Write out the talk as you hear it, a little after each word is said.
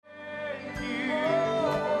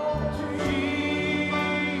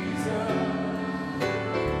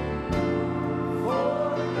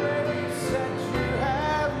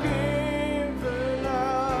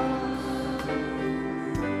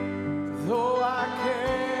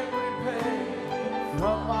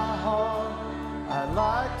from my heart, I'd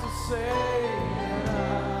like to say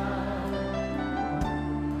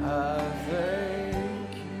that I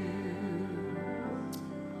thank you.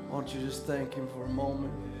 Won't you just thank him for a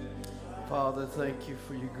moment? Father, thank you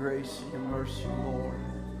for your grace and your mercy, Lord.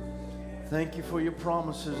 Thank you for your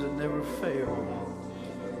promises that never fail.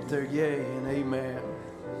 They're yea and amen.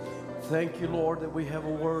 Thank you, Lord, that we have a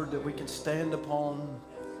word that we can stand upon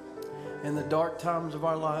in the dark times of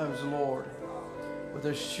our lives, Lord, with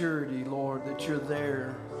a surety, Lord, that you're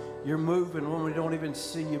there. You're moving when we don't even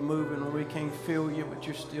see you moving, when we can't feel you, but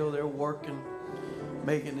you're still there working,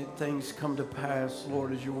 making things come to pass,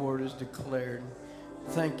 Lord, as your word is declared.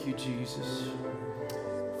 Thank you, Jesus.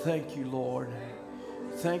 Thank you, Lord.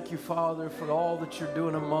 Thank you, Father, for all that you're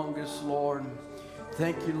doing among us, Lord.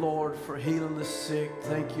 Thank you, Lord, for healing the sick.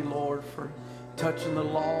 Thank you, Lord, for touching the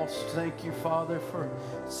lost. Thank you, Father, for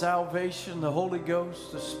salvation, the Holy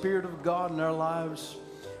Ghost, the Spirit of God in our lives,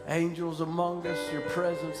 angels among us, your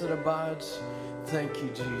presence that abides. Thank you,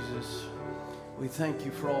 Jesus. We thank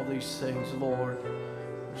you for all these things, Lord.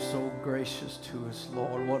 You're so gracious to us,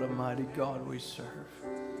 Lord. What a mighty God we serve.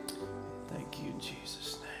 Thank you in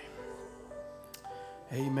Jesus'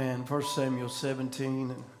 name. Amen. 1 Samuel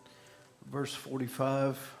 17 and verse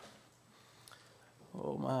 45.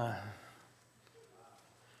 Oh, my.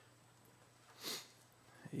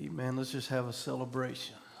 Amen. Let's just have a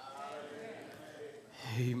celebration.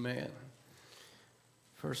 Amen.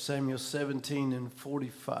 1 Samuel 17 and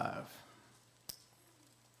 45.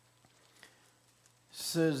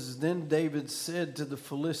 Says, then David said to the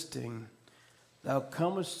Philistine, thou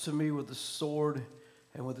comest to me with a sword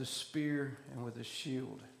and with a spear and with a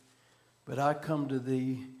shield. But I come to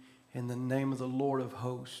thee in the name of the Lord of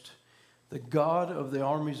hosts, the God of the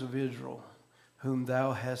armies of Israel, whom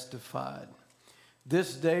thou hast defied.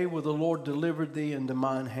 This day will the Lord deliver thee into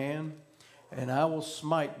mine hand, and I will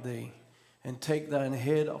smite thee, and take thine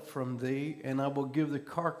head from thee, and I will give the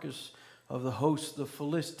carcass of the host of the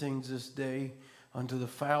Philistines this day unto the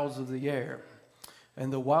fowls of the air,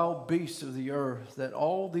 and the wild beasts of the earth, that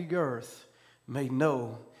all the earth may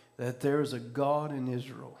know that there is a God in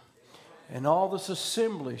Israel. And all this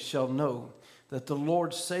assembly shall know that the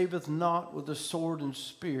Lord saveth not with the sword and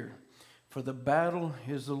spear, for the battle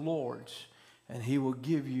is the Lord's, and he will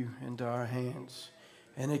give you into our hands.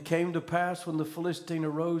 And it came to pass when the Philistine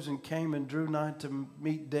arose and came and drew nigh to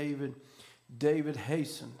meet David, David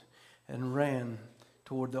hastened and ran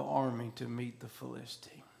toward the army to meet the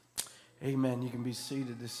Philistine. Amen. You can be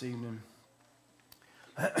seated this evening.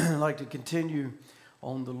 I'd like to continue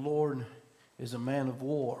on the Lord is a man of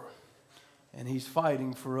war, and he's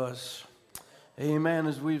fighting for us. Amen.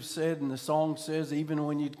 As we've said, and the song says, even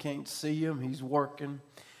when you can't see him, he's working.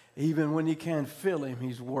 Even when you can't feel him,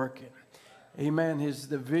 he's working. Amen.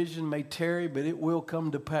 The vision may tarry, but it will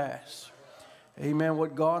come to pass. Amen.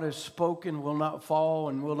 What God has spoken will not fall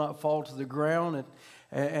and will not fall to the ground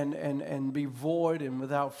and be void and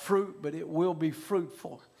without fruit, but it will be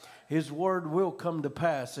fruitful. His word will come to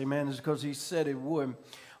pass. Amen. It's because he said it would.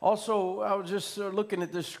 Also, I was just looking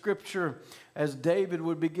at this scripture as David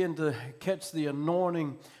would begin to catch the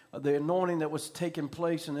anointing that was taking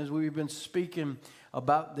place. And as we've been speaking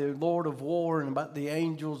about the Lord of war and about the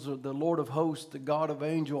angels, or the Lord of hosts, the God of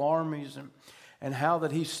angel armies, and how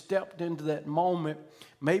that he stepped into that moment,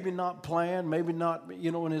 maybe not planned, maybe not,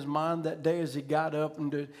 in his mind that day as he got up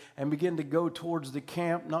and began to go towards the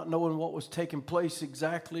camp, not knowing what was taking place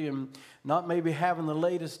exactly, and not maybe having the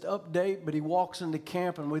latest update, but he walks into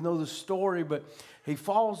camp, and we know the story, but he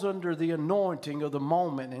falls under the anointing of the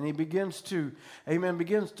moment, and he begins to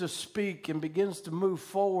speak and begins to move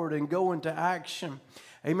forward and go into action.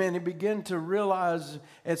 Amen. He began to realize,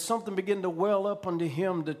 as something began to well up unto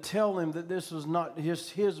him to tell him that this was not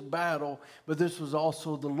just his battle, but this was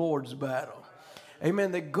also the Lord's battle.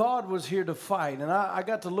 Amen. That God was here to fight. And I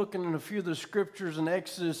got to looking in a few of the scriptures in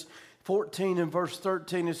Exodus 14 and verse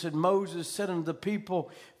 13. It said, Moses said unto the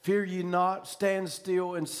people, fear ye not, stand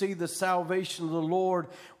still and see the salvation of the Lord,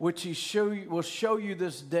 which he will show you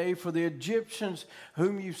this day. For the Egyptians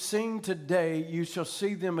whom you've seen today, you shall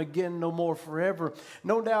see them again no more forever.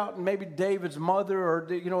 No doubt, maybe David's mother,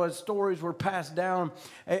 or as stories were passed down,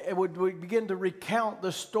 it would begin to recount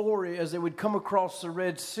the story as they would come across the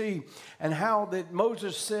Red Sea, and how that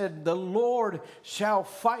Moses said, the Lord shall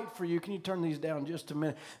fight for you. Can you turn these down just a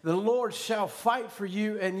minute? The Lord shall fight for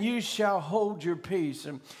you, and you shall hold your peace.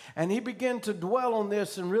 And he began to dwell on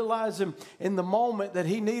this and realize in the moment that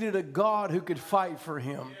he needed a God who could fight for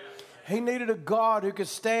him. He needed a God who could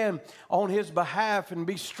stand on his behalf and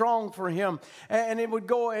be strong for him. And it would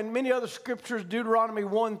go in many other scriptures, Deuteronomy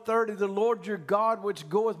 1:30, the Lord your God which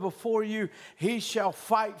goeth before you, he shall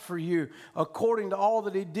fight for you, according to all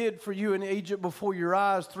that he did for you in Egypt before your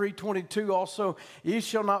eyes. 3:22 also, ye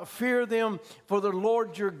shall not fear them, for the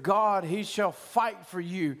Lord your God, he shall fight for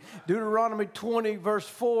you. Deuteronomy 20 verse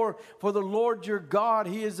 4, for the Lord your God,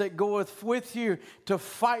 he is that goeth with you to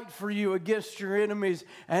fight for you against your enemies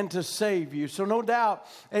and to save you. So no doubt,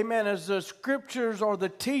 amen, as the scriptures or the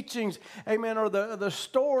teachings, amen, or the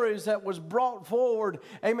stories that was brought forward,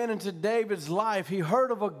 amen, into David's life, he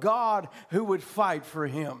heard of a God who would fight for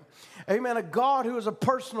him. Amen, a God who is a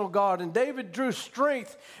personal God. And David drew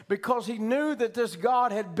strength because he knew that this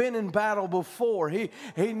God had been in battle before. He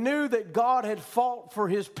knew that God had fought for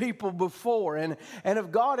his people before. And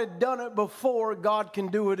if God had done it before, God can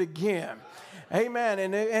do it again. Amen.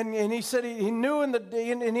 And he said he knew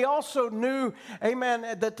and he also knew,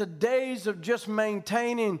 amen, that the days of just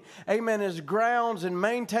maintaining, amen, his grounds and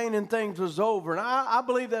maintaining things was over. And I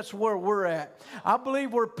believe that's where we're at. I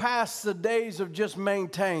believe we're past the days of just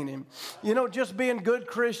maintaining. You know, just being good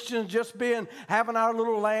Christians, just having our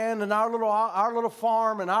little land and our little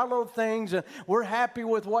farm and our little things, and we're happy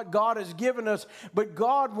with what God has given us. But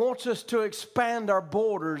God wants us to expand our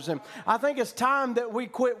borders. And I think it's time that we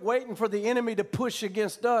quit waiting for the enemy to push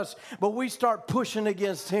against us, but we start pushing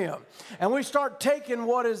against him. And we start taking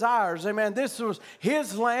what is ours. Amen. This was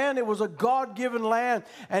his land. It was a God-given land,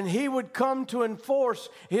 and he would come to enforce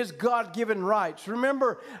his God-given rights.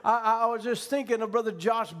 Remember, I was just thinking of Brother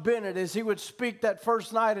Josh Bennett as he would speak that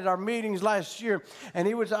first night at our meetings last year, and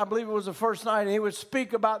I believe it was the first night, and he would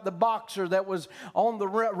speak about the boxer that was on the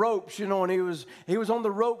ropes, you know, and he was on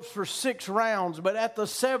the ropes for 6 rounds, but at the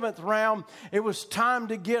 7th round, it was time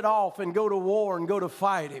to get off and go to war and go to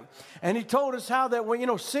fight him. And he told us how that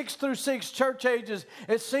when, 6 through 6 church ages,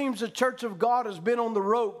 it seems the church of God has been on the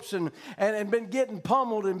ropes and been getting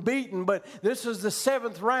pummeled and beaten, but this is the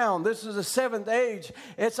 7th round. This is the 7th age.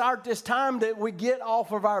 It's time that we get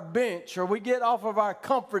off of our bench, or we get off of our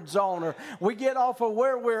comfort zone, or we get off of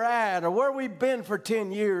where we're at, or where we've been for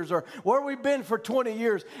 10 years, or where we've been for 20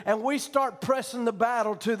 years, and we start pressing the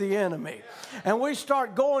battle to the enemy. And we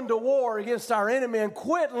start going to war against our enemy, and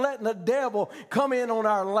quit letting the devil come in on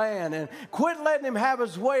our land, and quit letting him have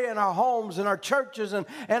his way in our homes and our churches and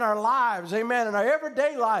our lives, amen, in our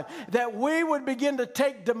everyday life, that we would begin to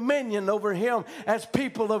take dominion over him as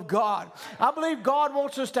people of God. I believe God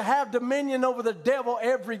wants us to have dominion over the devil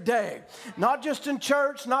every day, not just in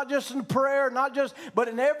church, not just in prayer, but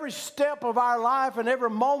in every step of our life and every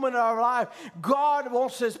moment of our life. God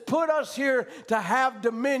wants to put us here to have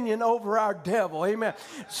dominion over our devil, amen.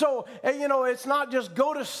 So, it's not just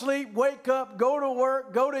go to sleep, wake up, go to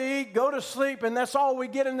work, go to eat, go to sleep, and that's all we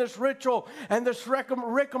get in this ritual and this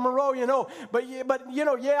rigmarole, But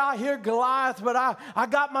I hear Goliath, but I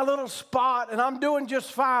got my little spot, and I'm doing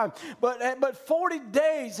just fine. But 40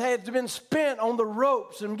 days had been spent on the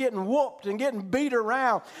ropes and getting whooped and getting beat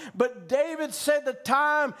around. But David said the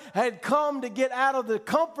time had come to get out of the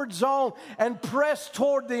comfort zone and press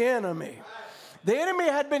toward the enemy. The enemy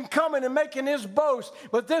had been coming and making his boast,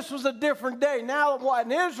 but this was a different day. Now,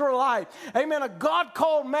 an Israelite, amen, a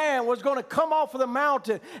God-called man was going to come off of the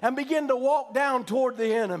mountain and begin to walk down toward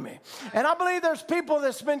the enemy. And I believe there's people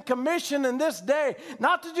that's been commissioned in this day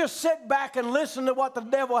not to just sit back and listen to what the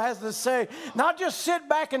devil has to say, not just sit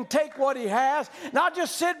back and take what he has, not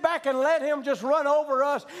just sit back and let him just run over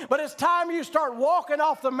us, but it's time you start walking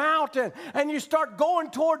off the mountain and you start going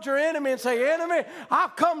towards your enemy and say, enemy,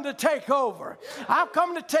 I've come to take over. I've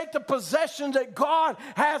come to take the possessions that God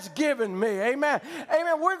has given me. Amen.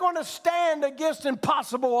 Amen. We're going to stand against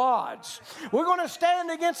impossible odds. We're going to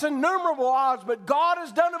stand against innumerable odds, but God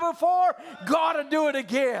has done it before. God will do it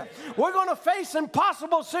again. We're going to face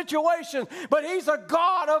impossible situations, but he's a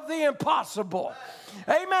God of the impossible.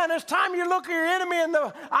 Amen. It's time you look at your enemy in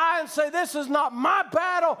the eye and say, this is not my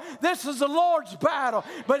battle. This is the Lord's battle.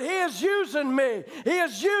 But he is using me. He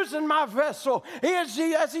is using my vessel. As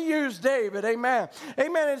he used David. Amen.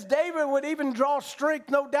 Amen. As David would even draw strength,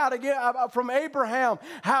 no doubt, again from Abraham.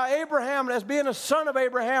 How Abraham, as being a son of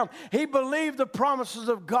Abraham, he believed the promises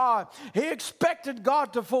of God. He expected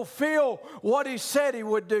God to fulfill what he said he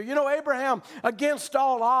would do. Abraham, against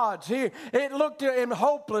all odds, it looked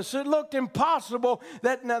hopeless. It looked impossible.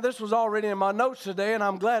 Now, this was already in my notes today, and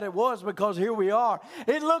I'm glad it was, because here we are.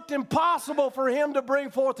 It looked impossible for him to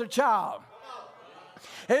bring forth a child.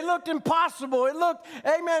 It looked impossible. It looked,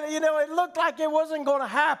 amen, it looked like it wasn't going to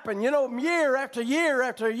happen, year after year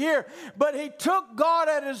after year. But he took God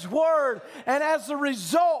at his word, and as a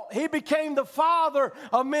result, he became the father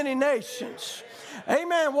of many nations.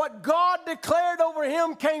 Amen. What God declared over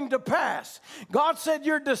him came to pass. God said,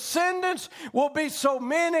 your descendants will be so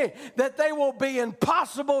many that they will be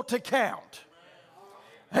impossible to count.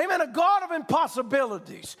 Amen. A God of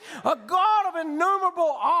impossibilities, a God of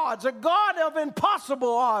innumerable odds, a God of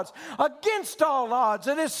impossible odds, against all odds.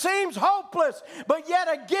 And it seems hopeless, but yet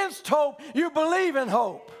against hope, you believe in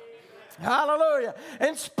hope. Hallelujah.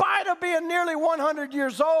 In spite of being nearly 100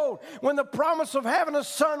 years old, when the promise of having a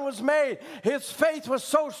son was made, his faith was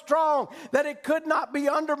so strong that it could not be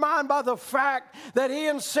undermined by the fact that he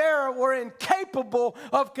and Sarah were incapable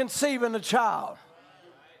of conceiving a child.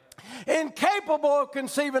 Incapable of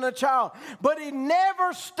conceiving a child. But he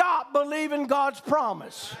never stopped believing God's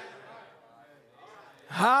promise.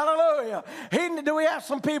 Hallelujah. Do we have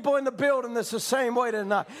some people in the building that's the same way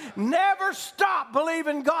tonight? Never stop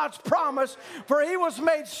believing God's promise, for he was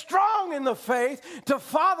made strong in the faith to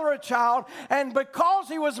father a child, and because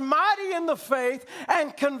he was mighty in the faith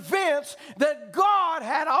and convinced that God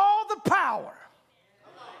had all the power.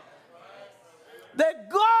 That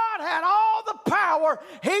God had all the power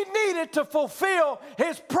he needed to fulfill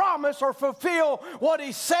his promise or fulfill what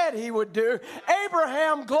he said he would do.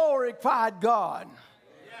 Abraham glorified God.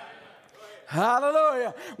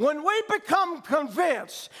 Hallelujah. When we become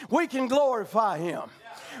convinced, we can glorify him.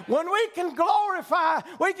 When we can glorify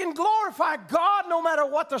God no matter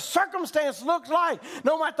what the circumstance looks like,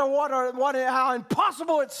 no matter how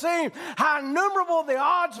impossible it seems, how innumerable the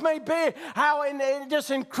odds may be, how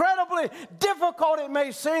just incredibly difficult it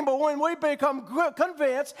may seem. But when we become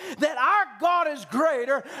convinced that our God is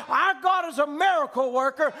greater, our God is a miracle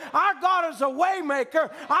worker, our God is a way maker,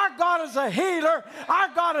 our God is a healer, our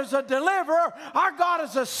God is a deliverer, our God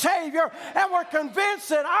is a savior, and we're convinced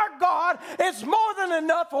that our God is more than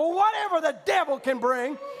enough for whatever the devil can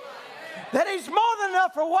bring, that he's more than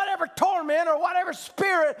enough for whatever torment or whatever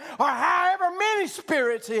spirit or however many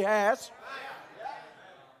spirits he has.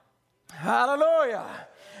 Hallelujah.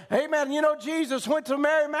 Amen. Jesus went to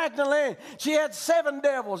Mary Magdalene. She had 7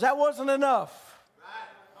 devils. That wasn't enough.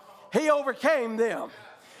 He overcame them.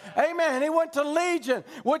 Amen. He went to Legion,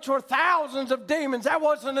 which were thousands of demons. That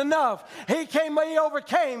wasn't enough. He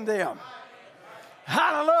overcame them.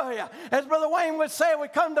 Hallelujah. As Brother Wayne would say, we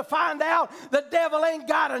come to find out the devil ain't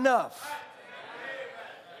got enough.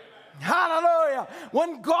 Hallelujah.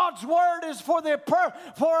 When God's word is for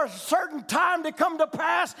a certain time to come to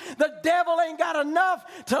pass, the devil ain't got enough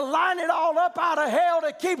to line it all up out of hell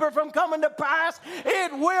to keep it from coming to pass.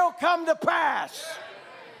 It will come to pass.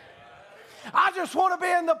 I just want to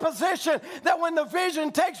be in the position that when the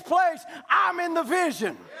vision takes place, I'm in the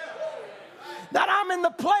vision. That I'm in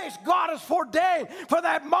the place God has ordained for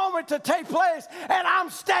that moment to take place, and I'm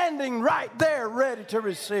standing right there ready to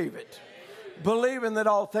receive it, believing that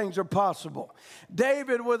all things are possible.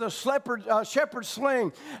 David, with a shepherd's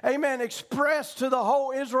sling, amen, expressed to the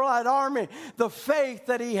whole Israelite army the faith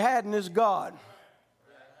that he had in his God.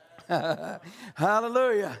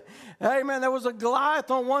 Hallelujah. Amen. There was a Goliath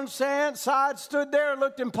on one side, stood there,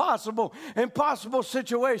 looked impossible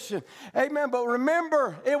situation. Amen. But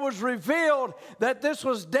remember, it was revealed that this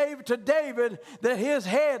was David that his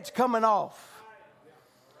head's coming off.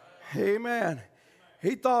 Amen.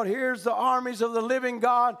 He thought, here's the armies of the living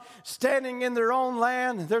God standing in their own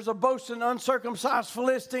land. There's a boasting, uncircumcised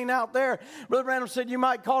Philistine out there. Brother Branham said you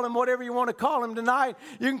might call him whatever you want to call him tonight.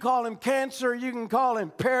 You can call him cancer. You can call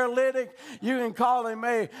him paralytic. You can call him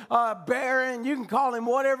a barren. You can call him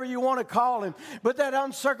whatever you want to call him. But that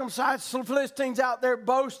uncircumcised Philistine's out there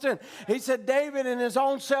boasting. He said David in his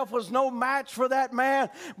own self was no match for that man,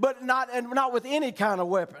 but not with any kind of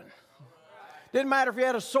weapon. Didn't matter if he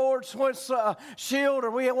had a sword, shield,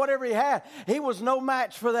 or whatever he had. He was no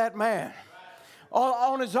match for that man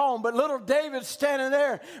on his own. But little David standing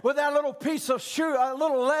there with that little piece of a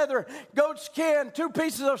little leather, goat skin, 2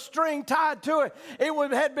 pieces of string tied to it.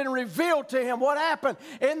 It had been revealed to him. What happened?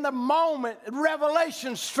 In the moment,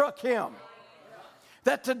 revelation struck him.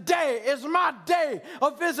 That today is my day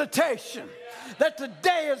of visitation. That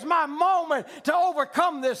today is my moment to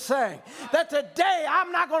overcome this thing. That today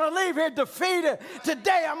I'm not going to leave here defeated.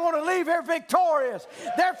 Today I'm going to leave here victorious.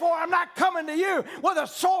 Therefore, I'm not coming to you with a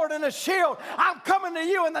sword and a shield. I'm coming to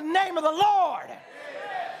you in the name of the Lord.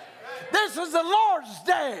 This is the Lord's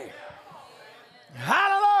day.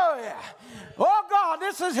 Hallelujah. Oh God,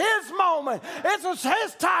 this is his moment. This is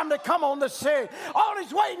his time to come on the scene. All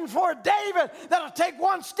he's waiting for is David that'll take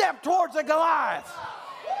one step towards the Goliath.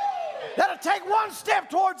 that'll take one step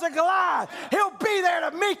towards the Goliath, he'll be there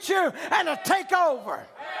to meet you and to take over.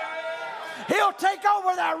 He'll take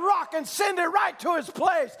over that rock and send it right to his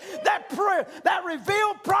place. That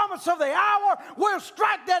revealed promise of the hour will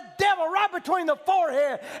strike that devil right between the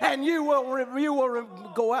forehead, and you will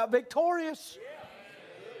go out victorious.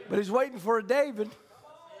 But he's waiting for a David.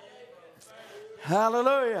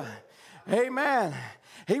 Hallelujah. Amen.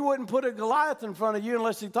 He wouldn't put a Goliath in front of you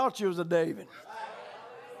unless he thought you was a David.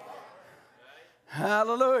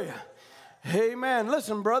 Hallelujah. Amen.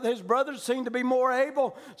 Listen, brother, his brothers seemed to be more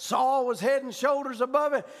able. Saul was head and shoulders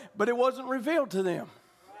above it, but it wasn't revealed to them.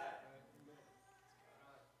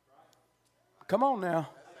 Come on now.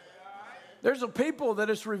 There's a people that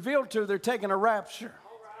it's revealed to, they're taking a rapture.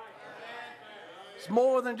 It's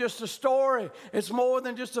more than just a story. It's more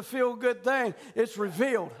than just a feel-good thing. It's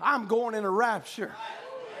revealed. I'm going in a rapture.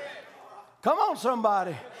 Come on,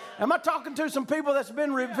 somebody. Am I talking to some people that's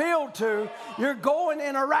been revealed to? You're going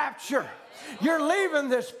in a rapture. You're leaving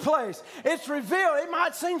this place. It's revealed. It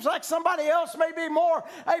might seem like somebody else may be more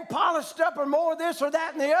polished up or more this or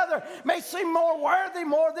that and the other. May seem more worthy,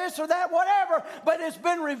 more this or that, whatever. But it's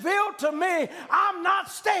been revealed to me. I'm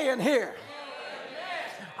not staying here.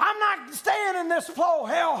 I'm not staying in this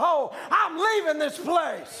hellhole. I'm leaving this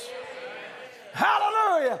place.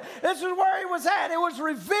 Hallelujah. This is where he was at. It was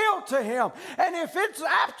revealed to him. And if it's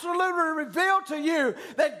absolutely revealed to you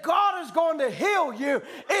that God is going to heal you,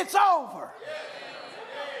 it's over.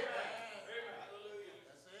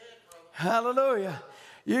 Hallelujah.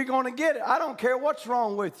 You're going to get it. I don't care what's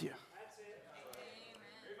wrong with you.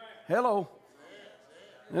 Hello.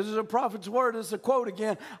 This is a prophet's word. This is a quote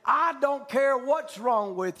again. I don't care what's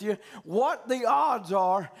wrong with you. What the odds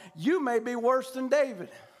are, you may be worse than David.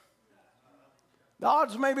 The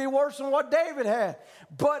odds may be worse than what David had.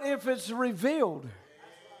 But if it's revealed,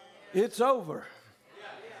 it's over.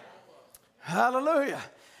 Hallelujah.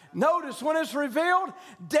 Notice when it's revealed,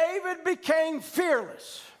 David became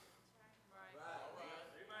fearless.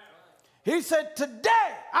 He said, today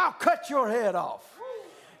I'll cut your head off.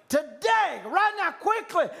 Today, right now,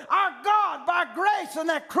 quickly, our God, by grace, in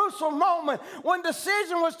that crucial moment when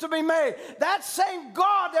decision was to be made, that same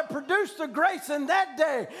God that produced the grace in that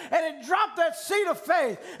day, and it dropped that seed of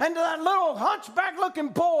faith into that little hunchback-looking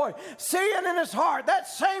boy, seeing in his heart, that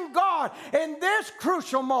same God in this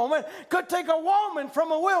crucial moment could take a woman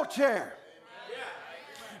from a wheelchair.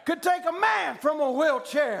 Could take a man from a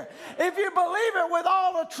wheelchair. If you believe it with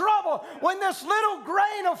all the trouble, when this little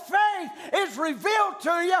grain of faith is revealed to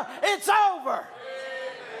you, it's over.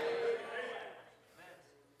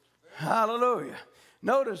 Hallelujah.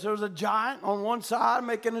 Notice there was a giant on one side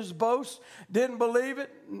making his boast. Didn't believe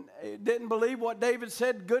it. Didn't believe what David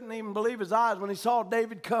said. Couldn't even believe his eyes when he saw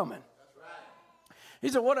David coming. He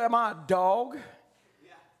said, what am I, a dog?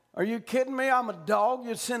 Are you kidding me? I'm a dog.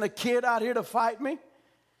 You'd send a kid out here to fight me?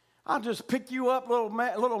 I'll just pick you up,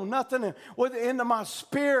 little nothing, and with the end of my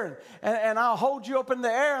spear, and I'll hold you up in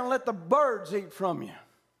the air and let the birds eat from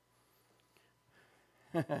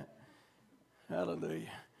you.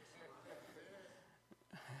 Hallelujah.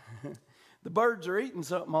 The birds are eating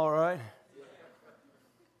something, all right.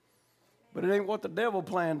 But it ain't what the devil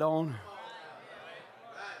planned on.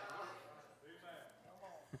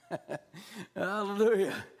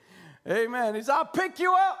 Hallelujah. Amen. He said, I'll pick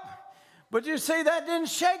you up. But you see, that didn't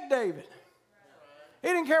shake David. He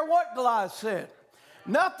didn't care what Goliath said.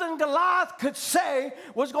 Nothing Goliath could say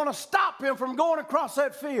was going to stop him from going across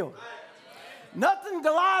that field. Nothing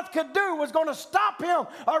Goliath could do was going to stop him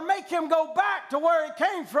or make him go back to where he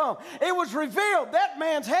came from. It was revealed that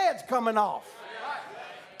man's head's coming off.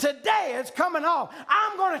 Today it's coming off.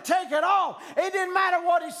 I'm going to take it off. It didn't matter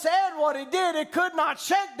what he said, what he did. It could not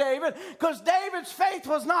shake David because David's faith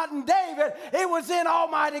was not in David. It was in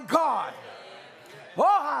Almighty God.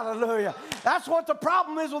 Oh, hallelujah. That's what the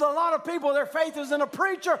problem is with a lot of people. Their faith is in a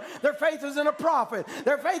preacher. Their faith is in a prophet.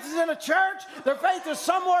 Their faith is in a church. Their faith is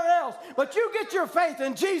somewhere else. But you get your faith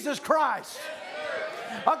in Jesus Christ.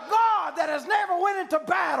 A God that has never went into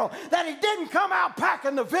battle, that he didn't come out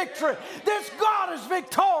packing the victory. This God is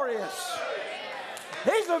victorious.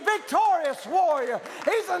 He's a victorious warrior.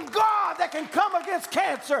 He's a God that can come against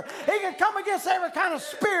cancer. He can come against every kind of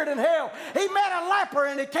spirit in hell. He met a leper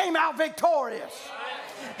and he came out victorious.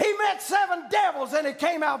 He met 7 devils and he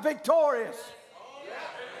came out victorious.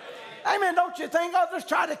 Amen. Don't you think others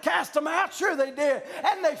tried to cast him out? Sure they did.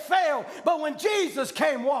 And they failed. But when Jesus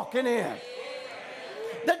came walking in,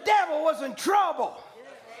 the devil was in trouble.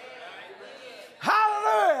 Hallelujah.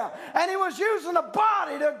 Hallelujah. And he was using a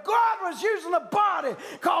body. God was using a body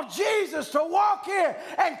called Jesus to walk in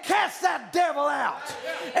and cast that devil out.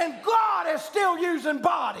 And God is still using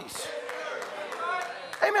bodies.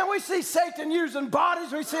 Amen. We see Satan using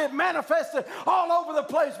bodies. We see it manifested all over the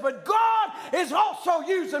place. But God is also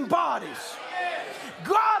using bodies.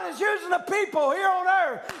 God is using the people here on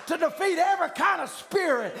earth to defeat every kind of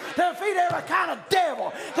spirit, to defeat every kind of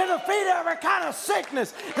devil, to defeat every kind of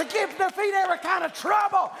sickness, to defeat every kind of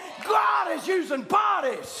trouble. God is using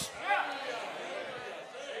bodies.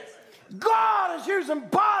 God is using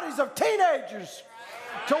bodies of teenagers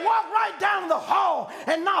to walk right down the hall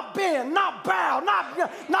and not bend, not bow,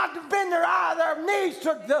 not bend their knees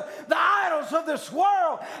to the idols of this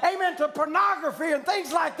world. Amen. To pornography and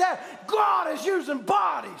things like that. God is using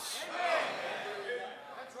bodies.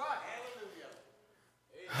 That's right.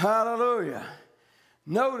 Hallelujah.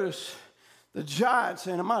 Notice the giant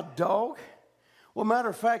saying, "Am I a dog?" Well, matter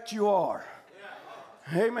of fact, you are.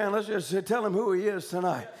 Amen. Let's just tell him who he is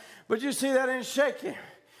tonight. But you see, that didn't shake him.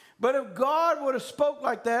 But if God would have spoke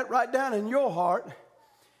like that right down in your heart,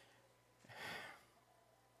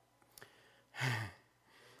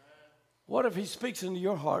 what if he speaks into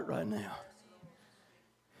your heart right now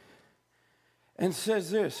and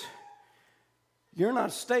says this, you're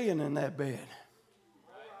not staying in that bed?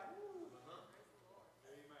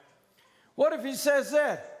 What if he says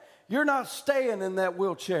that? You're not staying in that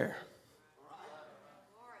wheelchair.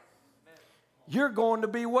 You're going to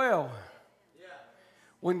be well.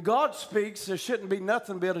 When God speaks, there shouldn't be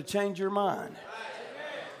nothing be able to change your mind.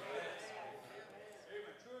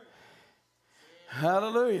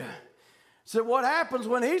 Hallelujah. So what happens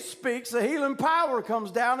when he speaks, the healing power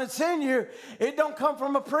comes down. It's in you. It don't come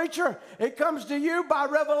from a preacher. It comes to you by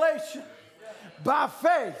revelation, by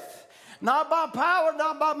faith. Not by power,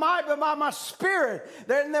 not by might, but by my spirit.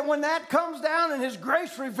 Then when that comes down and his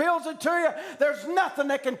grace reveals it to you, there's nothing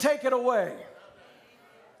that can take it away.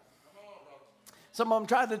 Some of them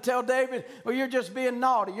tried to tell David, well, you're just being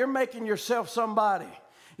naughty. You're making yourself somebody.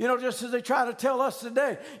 You know, just as they try to tell us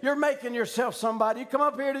today, you're making yourself somebody. You come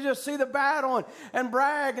up here to just see the battle and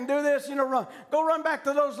brag and do this, go run back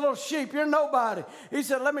to those little sheep. You're nobody. He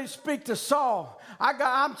said, let me speak to Saul.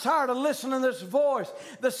 I'm tired of listening to this voice.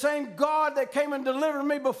 The same God that came and delivered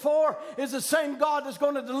me before is the same God that's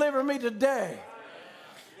going to deliver me today.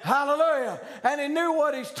 Hallelujah. And he knew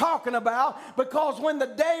what he's talking about, because when the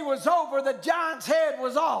day was over, the giant's head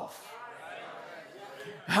was off.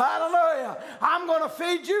 Hallelujah. I'm going to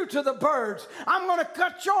feed you to the birds. I'm going to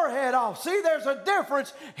cut your head off. See, there's a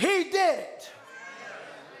difference. He did it.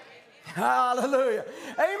 Hallelujah.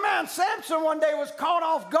 Amen. Samson one day was caught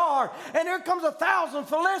off guard, and here comes 1,000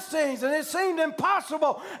 Philistines, and it seemed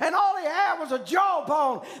impossible, and all he had was a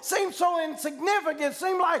jawbone. Seemed so insignificant.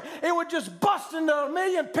 Seemed like it would just bust into a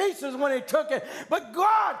million pieces when he took it. But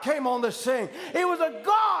God came on the scene. It was a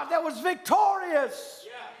God that was victorious.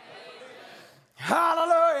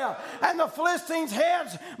 Hallelujah. And the Philistines'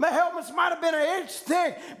 heads, the helmets might have been an inch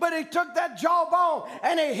thick, but he took that jawbone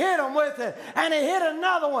and he hit them with it. And he hit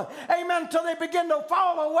another one. Amen. Until they begin to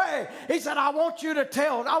fall away. He said, I want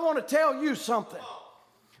to tell you something.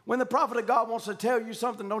 When the prophet of God wants to tell you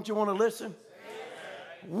something, don't you want to listen?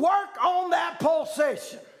 Amen. Work on that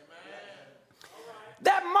pulsation.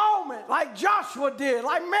 That moment, like Joshua did,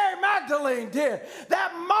 like Mary Magdalene did,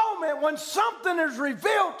 that moment when something is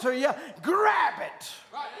revealed to you, grab it.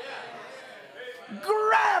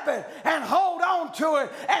 Grab it and hold on to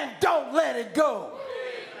it and don't let it go.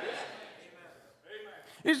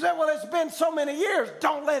 You say, well, it's been so many years.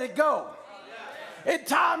 Don't let it go.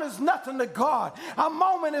 Time is nothing to God. A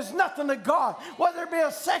moment is nothing to God. Whether it be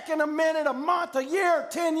a second, a minute, a month, a year,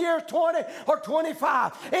 10 years, 20, or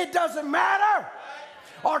 25. It doesn't matter.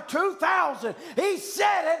 Or 2,000. He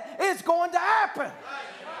said it, it's going to happen.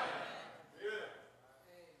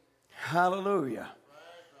 Hallelujah.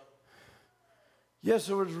 Yes,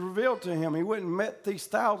 it was revealed to him. He went and met these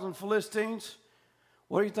 1,000 Philistines.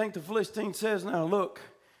 What do you think the Philistine says now? Look,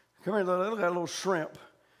 come here, look at that little shrimp.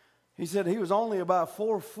 He said he was only about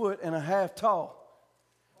 4.5 feet tall.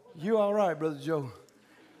 You all right, Brother Joe?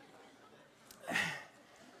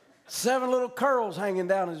 7 little curls hanging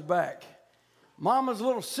down his back. Mama's a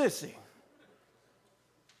little sissy.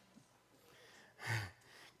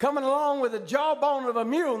 Coming along with the jawbone of a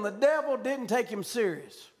mule, and the devil didn't take him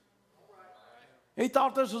serious. He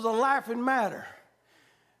thought this was a laughing matter.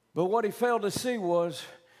 But what he failed to see was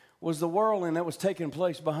the whirling that was taking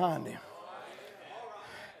place behind him.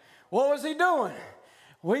 What was he doing?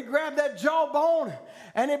 Well, he grabbed that jawbone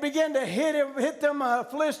And he began to hit them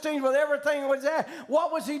Philistines with everything that was there.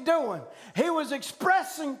 What was he doing? He was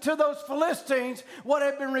expressing to those Philistines what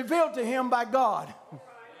had been revealed to him by God.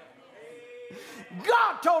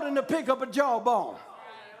 God told him to pick up a jawbone.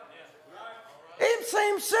 It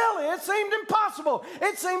seemed silly. It seemed impossible.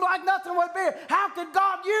 It seemed like nothing would be. How could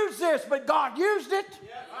God use this? But God used it.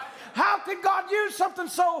 How could God use something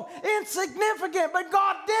so insignificant? But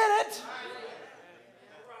God did it.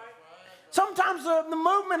 Sometimes the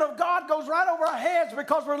movement of God goes right over our heads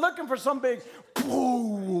because we're looking for some big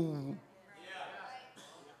boom,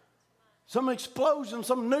 some explosion,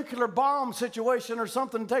 some nuclear bomb situation or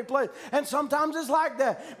something to take place. And sometimes it's like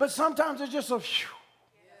that. But sometimes it's just a phew.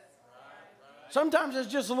 Sometimes it's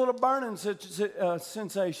just a little burning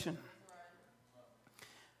sensation.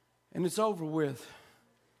 And it's over with.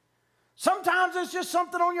 Sometimes it's just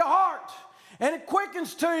something on your heart. And it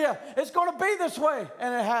quickens to you. It's going to be this way.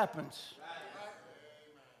 And it happens.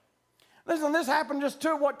 Listen, this happened just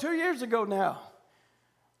 2 years ago now.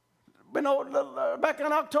 Been back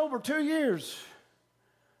in October, 2 years.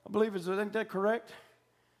 I believe isn't that correct?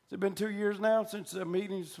 Has it been 2 years now since the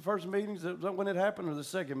meetings, the first meetings? Is that when it happened, or the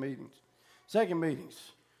second meetings? Second meetings.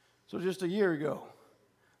 So just a year ago.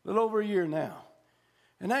 A little over a year now.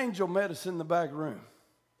 An angel met us in the back room.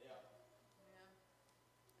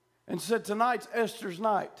 And said, tonight's Esther's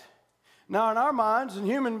night. Now in our minds and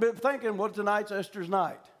human thinking, well, tonight's Esther's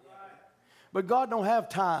night. But God don't have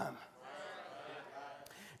time.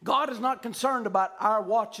 God is not concerned about our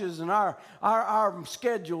watches and our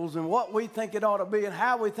schedules and what we think it ought to be and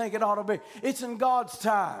how we think it ought to be. It's in God's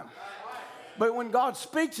time. But when God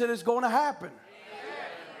speaks it, it's going to happen.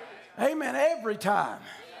 Amen. Every time.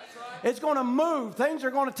 It's going to move. Things are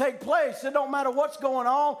going to take place. It don't matter what's going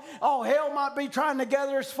on. Oh, hell might be trying to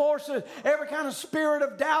gather its forces. Every kind of spirit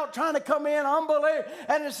of doubt trying to come in, unbelief.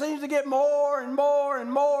 And it seems to get more and more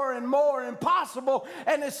and more and more impossible.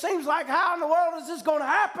 And it seems like, how in the world is this going to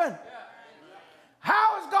happen?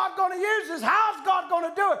 How is God going to use this? How is God going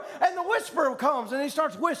to do it? And the whisperer comes and he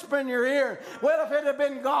starts whispering in your ear. Well, if it had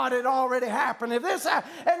been God, it already happened. If this,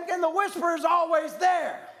 and the whisperer is always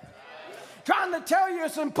there. Trying to tell you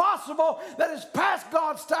it's impossible, that it's past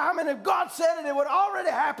God's time, and if God said it, it would already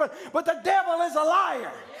happen. But the devil is a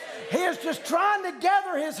liar. He is just trying to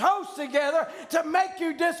gather his hosts together to make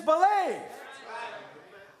you disbelieve.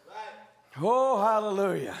 Oh,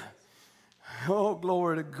 hallelujah. Oh,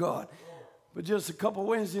 glory to God. But just a couple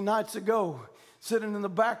Wednesday nights ago, sitting in the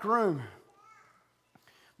back room,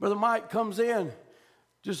 Brother Mike comes in,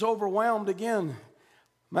 just overwhelmed again.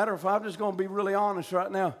 Matter of fact, I'm just going to be really honest right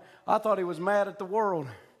now. I thought he was mad at the world.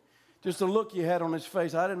 Just the look he had on his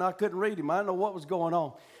face. I couldn't read him. I didn't know what was going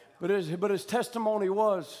on. But his testimony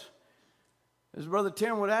was, as Brother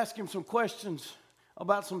Tim would ask him some questions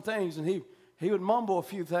about some things, and he would mumble a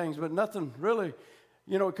few things, but nothing really,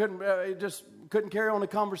 he just couldn't carry on the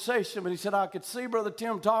conversation. But he said, I could see Brother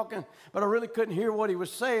Tim talking, but I really couldn't hear what he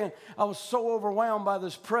was saying. I was so overwhelmed by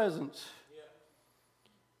this presence.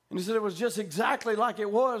 And he said it was just exactly like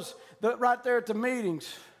it was right there at the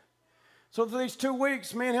meetings. So for these 2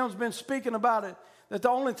 weeks, me and him has been speaking about it, that the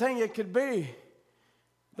only thing it could be,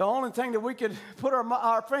 the only thing that we could put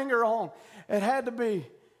our finger on,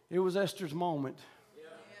 it was Esther's moment.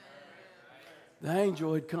 The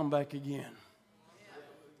angel had come back again.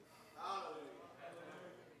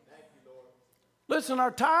 Listen,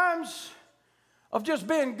 our times of just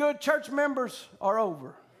being good church members are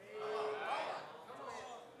over.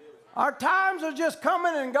 Our times of just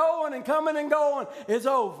coming and going and coming and going is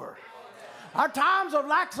over. Our times of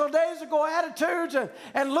lackadaisical attitudes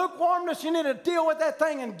and lukewarmness, you need to deal with that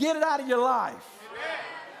thing and get it out of your life.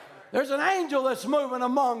 There's an angel that's moving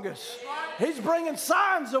among us. He's bringing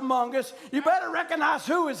signs among us. You better recognize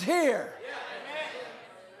who is here.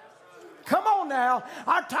 Come on now.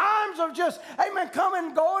 Our times of just, amen,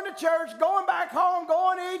 coming, going to church, going back home,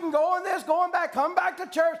 going eating, going this, going back, come back to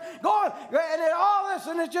church, going, and all this,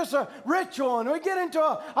 and it's just a ritual, and we get into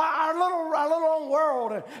our little own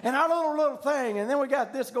world and our little thing, and then we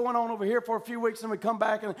got this going on over here for a few weeks, and we come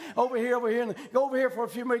back, and over here, and go over here for a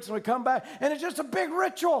few weeks, and we come back, and it's just a big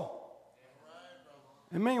ritual.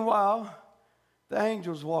 And meanwhile, the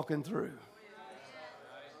angel's walking through.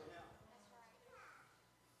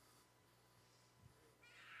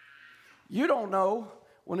 You don't know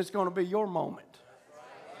when it's going to be your moment.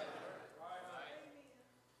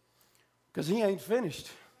 Because he ain't finished.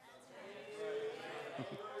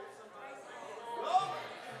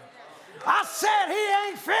 I said he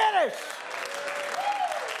ain't finished.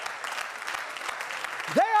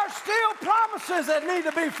 There are still promises that need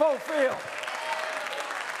to be fulfilled.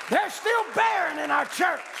 There's still barren in our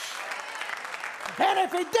church. And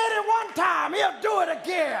if he did it one time, he'll do it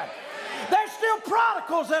again. There's still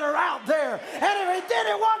prodigals that are out there. And if he did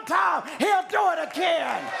it one time, he'll do it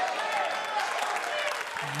again.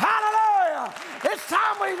 Hallelujah. It's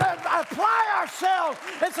time we apply ourselves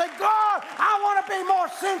and say, God, I want to be more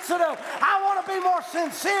sensitive. I want to be more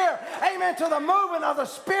sincere. Amen. To the movement of the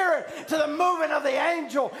Spirit, to the movement of the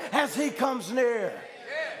angel as he comes near.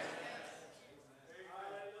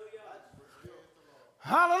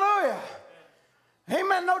 Hallelujah.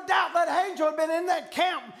 Amen. No doubt that angel had been in that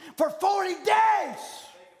camp for 40 days.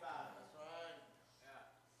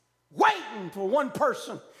 Waiting for one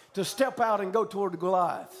person to step out and go toward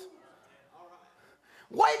Goliath.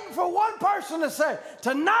 Waiting for one person to say,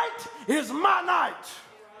 tonight is my night.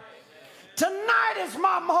 Tonight is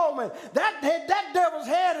my moment. That devil's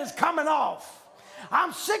head is coming off.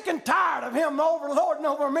 I'm sick and tired of him overlording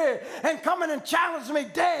over me and coming and challenging me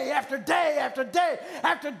day after day after day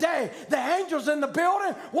after day. The angel's in the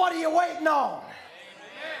building. What are you waiting on?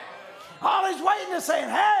 All he's waiting is saying,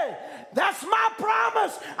 hey, that's my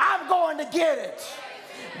promise. I'm going to get it.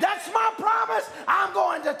 That's my promise. I'm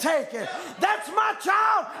going to take it. That's my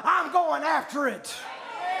child. I'm going after it.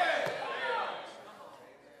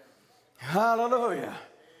 Hallelujah.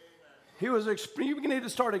 You need to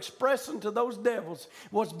start expressing to those devils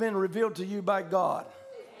what's been revealed to you by God.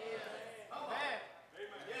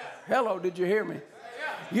 Hello, did you hear me?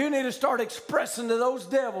 You need to start expressing to those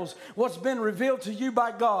devils what's been revealed to you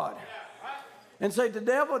by God. And say,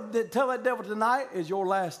 tell that devil tonight is your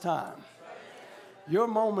last time. Your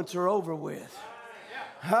moments are over with.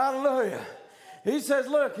 Hallelujah. He says,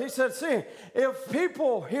 see, if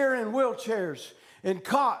people here in wheelchairs, in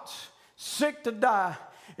cots, sick to die,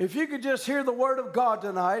 if you could just hear the word of God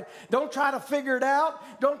tonight, don't try to figure it out.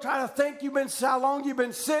 Don't try to think how long you've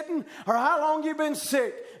been sitting or how long you've been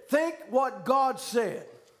sick. Think what God said.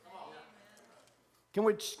 Can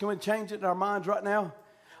we change it in our minds right now?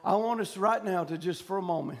 I want us right now to just for a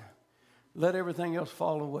moment let everything else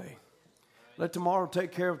fall away. Let tomorrow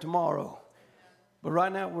take care of tomorrow. But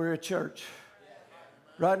right now we're at church.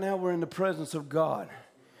 Right now we're in the presence of God.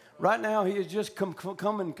 Right now he has just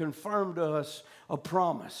come and confirmed to us a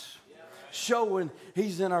promise, showing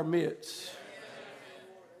he's in our midst.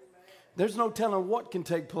 There's no telling what can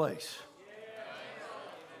take place.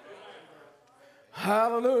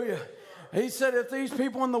 Hallelujah. He said if these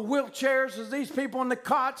people in the wheelchairs, if these people in the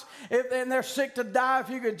cots, and they're sick to die, if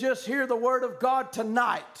you could just hear the word of God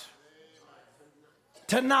tonight.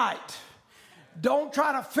 Tonight. Don't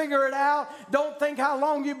try to figure it out. Don't think how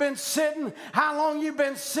long you've been sitting, how long you've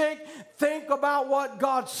been sick. Think about what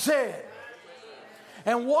God said.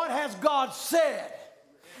 And what has God said?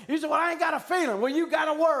 You say, well, I ain't got a feeling. Well, you got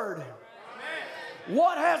a word.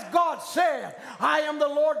 What has God said? I am the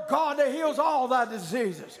Lord God that heals all thy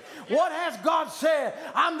diseases. What has God said?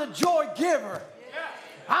 I'm the joy giver.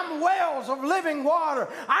 I'm wells of living water.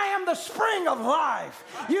 I am the spring of life.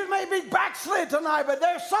 You may be backslid tonight, but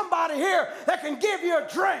there's somebody here that can give you a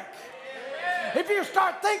drink. If you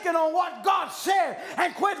start thinking on what God said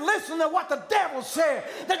and quit listening to what the devil said,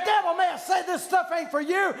 the devil may have said this stuff ain't for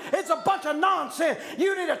you. It's a bunch of nonsense.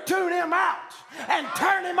 You need to tune him out and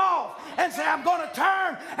turn him off and say, I'm going to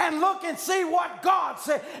turn and look and see what God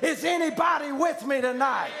said. Is anybody with me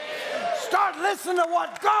tonight? Start listening to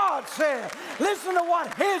what God said. Listen to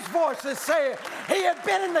what his voice is saying. He had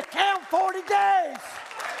been in the camp 40 days.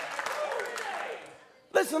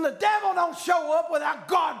 Listen, the devil don't show up without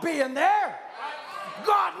God being there.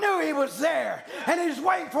 God knew he was there. And he's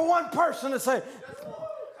waiting for one person to say,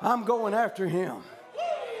 I'm going after him.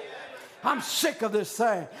 I'm sick of this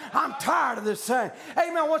thing. I'm tired of this thing.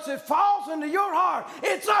 Amen. Once it falls into your heart,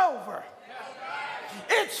 it's over.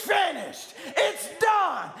 It's finished. It's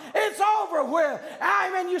done. It's over with.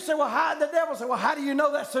 Amen. You say, well, how? The devil said, well, how do you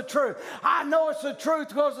know that's the truth? I know it's the truth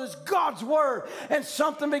because it's God's word. And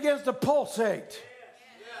something begins to pulsate.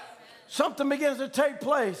 Something begins to take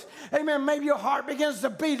place. Amen. Maybe your heart begins to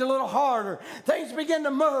beat a little harder. Things begin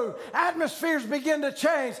to move. Atmospheres begin to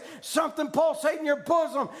change. Something pulsating in your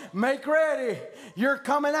bosom. Make ready. You're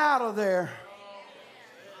coming out of there.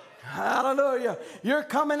 Hallelujah. You're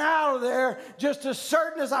coming out of there just as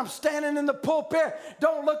certain as I'm standing in the pulpit.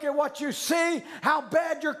 Don't look at what you see, how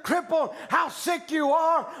bad you're crippled, how sick you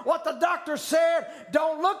are, what the doctor said.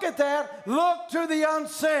 Don't look at that. Look to the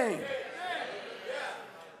unseen.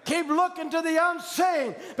 Keep looking to the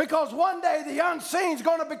unseen, because one day the unseen is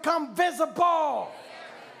going to become visible.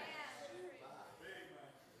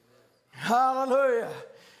 Hallelujah.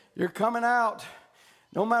 You're coming out.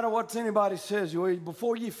 No matter what anybody says,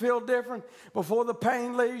 before you feel different, before the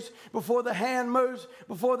pain leaves, before the hand moves,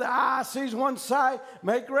 before the eye sees one side,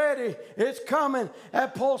 make ready. It's coming.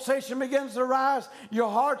 That pulsation begins to rise.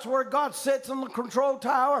 Your heart's where God sits in the control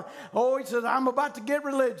tower. Oh, he says, I'm about to get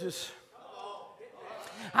religious.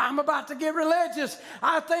 I'm about to get religious.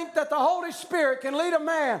 I think that the Holy Spirit can lead a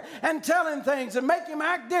man and tell him things and make him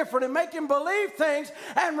act different and make him believe things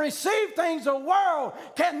and receive things the world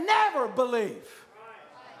can never believe.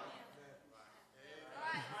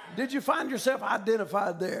 Did you find yourself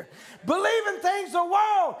identified there? Believing things the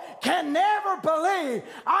world can never believe.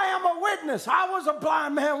 I am a witness. I was a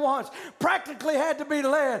blind man once, practically had to be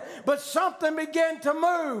led, but something began to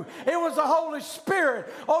move. It was the Holy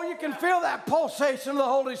Spirit. Oh, you can feel that pulsation of the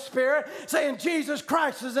Holy Spirit saying Jesus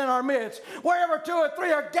Christ is in our midst. Wherever 2 or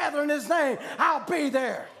 3 are gathered in his name, I'll be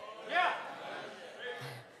there. Yeah.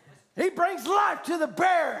 He brings life to the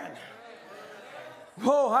barren.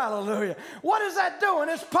 Oh, hallelujah. What is that doing?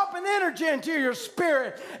 It's pumping energy into your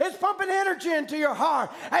spirit. It's pumping energy into your heart.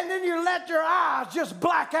 And then you let your eyes just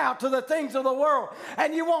black out to the things of the world.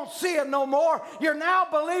 And you won't see it no more. You're now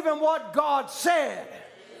believing what God said.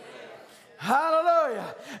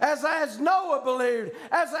 Hallelujah. As Noah believed,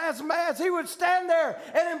 as he would stand there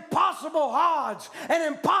in impossible odds, an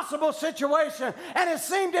impossible situation, and it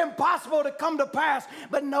seemed impossible to come to pass.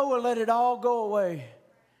 But Noah let it all go away.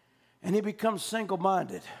 And he becomes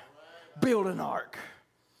single-minded. Build an ark.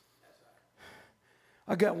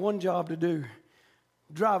 I got one job to do.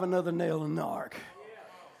 Drive another nail in the ark.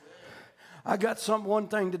 I got one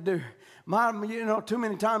thing to do. Too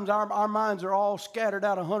many times our minds are all scattered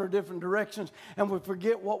out 100 different directions, and we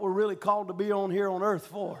forget what we're really called to be on here on earth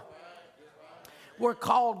for. We're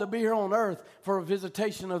called to be here on earth for a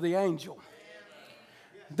visitation of the angel.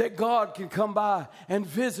 That God can come by and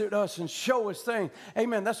visit us and show us things.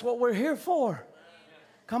 Amen. That's what we're here for.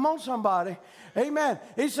 Come on, somebody. Amen.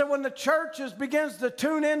 He said when the church begins to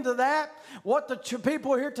tune into that, what the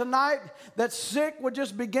people here tonight that's sick would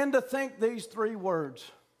just begin to think these 3 words.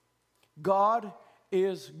 God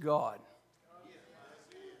is God.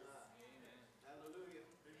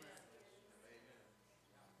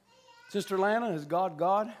 Sister Lana, is God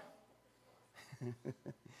God?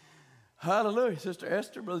 Hallelujah. Sister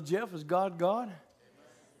Esther, Brother Jeff, is God God?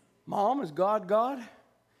 Mom, is God God?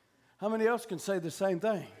 How many else can say the same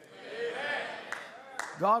thing?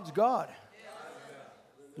 God's God.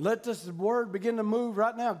 Let this word begin to move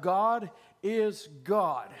right now. God is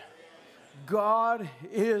God. God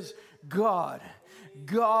is God.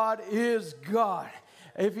 God is God.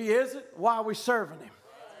 If he isn't, why are we serving him?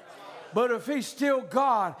 But if he's still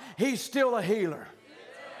God, he's still a healer.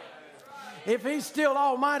 If he's still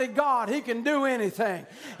Almighty God, he can do anything.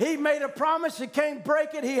 He made a promise. He can't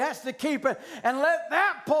break it. He has to keep it. And let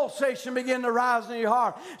that pulsation begin to rise in your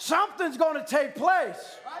heart. Something's going to take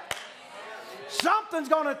place. Something's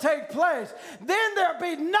going to take place. Then there'll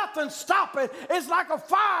be nothing stopping. It's like a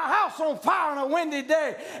firehouse on fire on a windy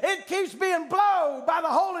day. It keeps being blown by the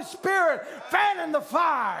Holy Spirit, fanning the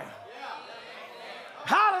fire.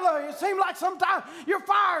 Hallelujah. It seems like sometimes your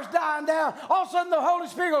fire's dying down. All of a sudden the Holy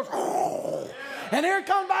Spirit goes, and here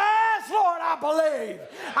comes, yes, Lord, I believe.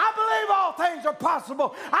 I believe all things are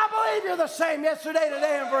possible. I believe you're the same yesterday,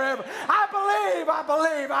 today, and forever. I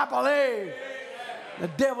believe. The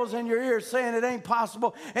devil's in your ear saying it ain't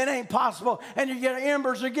possible, and your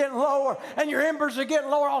embers are getting lower, and your embers are getting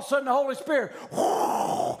lower. All of a sudden the Holy Spirit,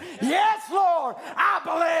 yes, Lord, I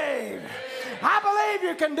believe. I believe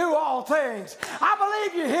you can do all things. I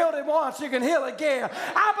believe you healed him once, you can heal again.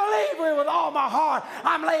 I believe with all my heart.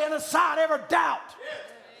 I'm laying aside every doubt.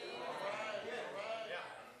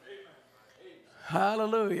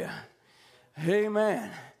 Hallelujah. Amen.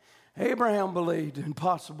 Abraham believed in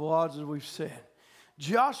impossible odds, as we've said.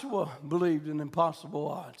 Joshua believed in impossible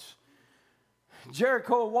odds.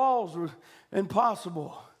 Jericho walls were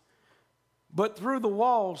impossible. But through the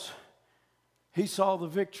walls, he saw the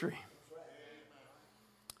victory.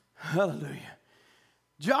 Hallelujah.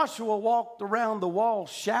 Joshua walked around the wall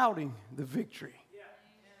shouting the victory.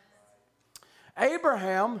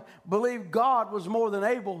 Abraham believed God was more than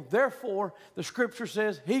able. Therefore, the scripture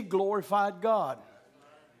says he glorified God.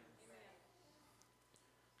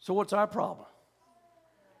 So what's our problem?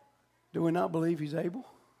 Do we not believe he's able?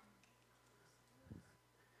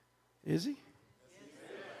 Is he?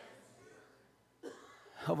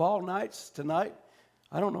 Of all nights tonight,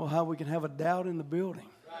 I don't know how we can have a doubt in the building.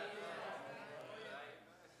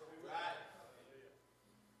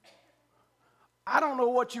 I don't know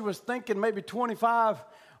what you was thinking maybe 25,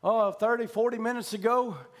 30, 40 minutes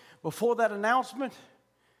ago before that announcement.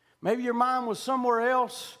 Maybe your mind was somewhere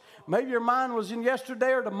else. maybe your mind was in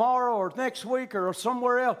yesterday or tomorrow or next week or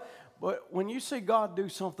somewhere else. But when you see God do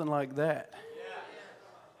something like that,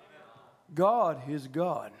 God is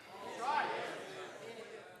God.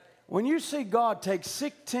 When you see God take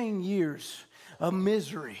 16 years of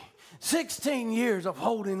misery, 16 years of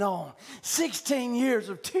holding on, 16 years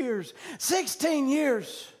of tears, 16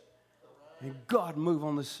 years, and God move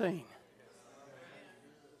on the scene.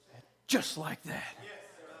 Just like that.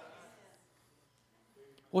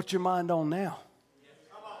 What's your mind on now?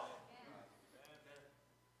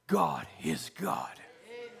 God is God.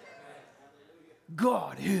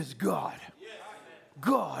 God is God.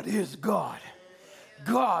 God is God.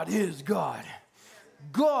 God is God.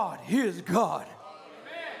 God is God.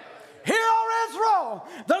 Hear, O Israel,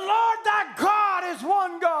 the Lord thy God is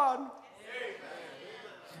one God.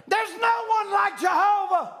 There's no one like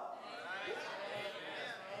Jehovah.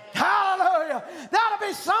 Hallelujah. That'll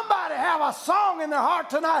be somebody have a song in their heart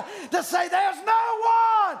tonight to say, there's no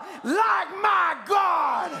one like my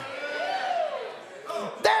God.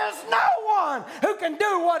 There's no one who can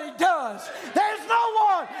do what he does. There's no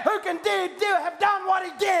one who can have done what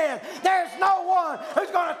he did. There's no one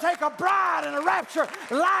who's going to take a bride in a rapture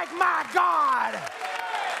like my God.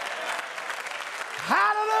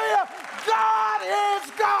 Hallelujah. God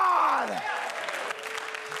is God.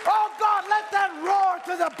 Oh, God, let that roar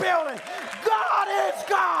to the building. God is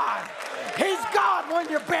God. He's God when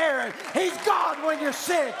you're buried. He's God when you're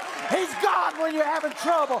sick. He's God when you're having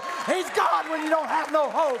trouble. He's God when you don't have no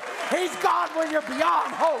hope. He's God when you're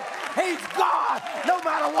beyond hope. He's God no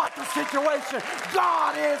matter what the situation.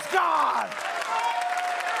 God is God.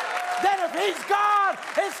 Then if he's God,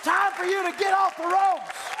 it's time for you to get off the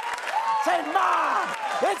ropes. Say, mine.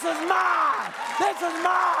 This is mine. This is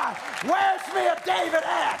mine. Where's me a David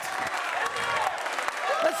at?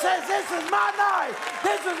 It says, this is my night.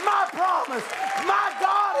 This is my promise. My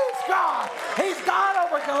God is God. He's God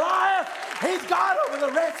over Goliath. He's God over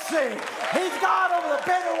the Red Sea. He's God over the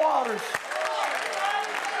bitter waters.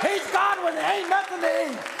 He's God when there ain't nothing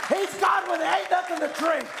to eat. He's God when there ain't nothing to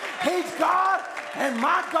drink. He's God, and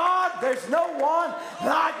my God, there's no one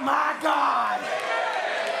like my God.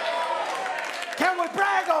 Can we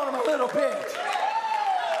brag on him a little bit?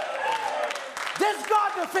 This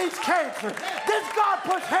God defeats cancer. This God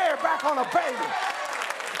puts hair back on a baby,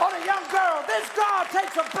 on a young girl. This God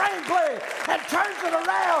takes a brain bleed and turns it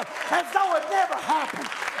around as though it never happened.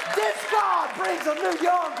 This God brings a new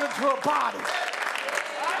young into a body.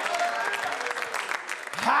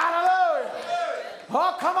 Hallelujah.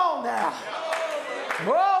 Oh, come on now.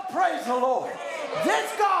 Oh, praise the Lord.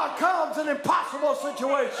 This God comes in impossible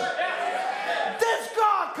situations. This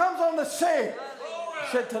God comes on the scene.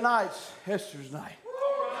 He said tonight's Esther's night.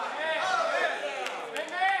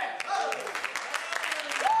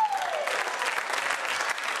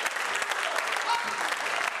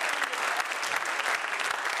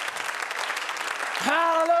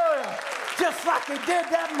 Hallelujah. Just like he did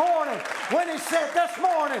that morning when he said, this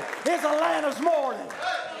morning is Alana's morning.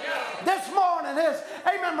 This morning is,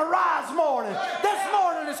 amen, Mariah's morning. This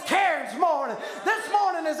morning is Karen's morning. This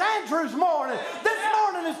morning is Andrew's morning. This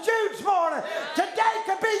morning is Jude's morning. Today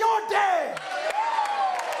could be your day.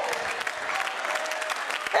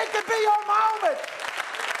 It could be your moment.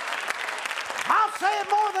 I'll say it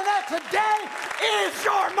more than that. Today is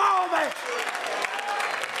your moment.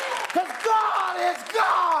 Because God is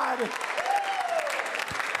God.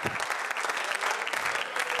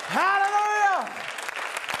 Hallelujah.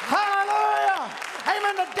 Hallelujah.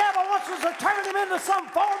 Amen. The devil wants us to turn him into some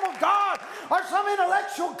form of God or some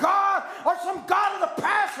intellectual God or some God of the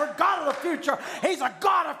past or God of the future. He's a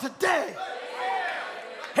God of today.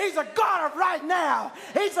 He's a God of right now.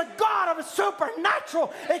 He's a God of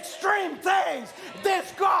supernatural, extreme things.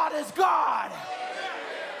 This God is God.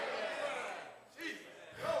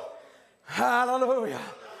 Hallelujah.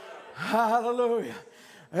 Hallelujah.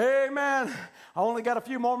 Amen. I only got a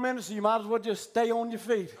few more minutes, so you might as well just stay on your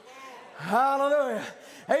feet. Hallelujah.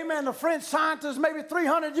 Amen. The French scientists maybe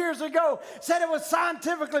 300 years ago said it was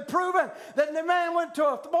scientifically proven that if the man went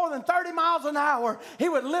to more than 30 miles an hour, he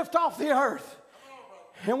would lift off the earth.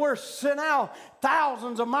 And we're now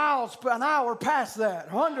thousands of miles an hour past that.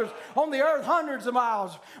 Hundreds on the earth, hundreds of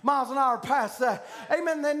miles an hour past that.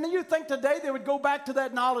 Amen. Then you think today they would go back to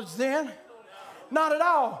that knowledge then? Not at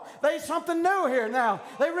all. There's something new here now.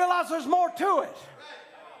 They realize there's more to it.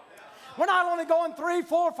 We're not only going 300,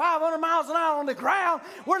 400, 500 miles an hour on the ground,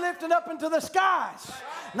 we're lifting up into the skies.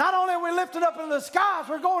 Not only are we lifting up into the skies,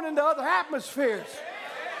 we're going into other atmospheres.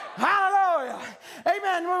 Hallelujah.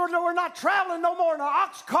 Amen. We're not traveling no more in an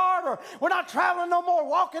ox cart, or we're not traveling no more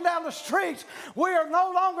walking down the streets. We are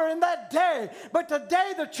no longer in that day. But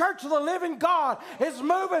today the church of the living God is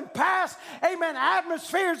moving past, amen,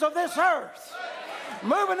 atmospheres of this earth.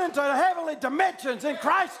 Moving into heavenly dimensions in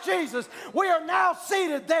Christ Jesus. We are now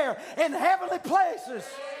seated there in heavenly places.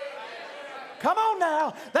 Come on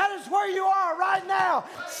now. That is where you are right now.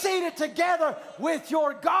 Seated together with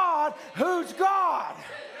your God, who's God.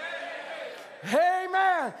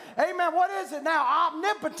 Amen. Amen. What is it now?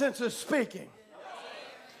 Omnipotence is speaking.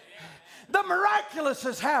 The miraculous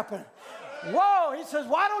has happened. Whoa. He says,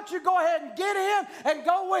 why don't you go ahead and get in and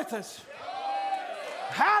go with us?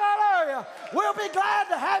 Hallelujah. We'll be glad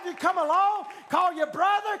to have you come along. Call your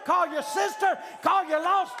brother, call your sister, call your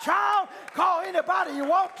lost child, call anybody you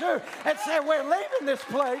want to and say, we're leaving this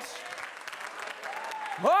place.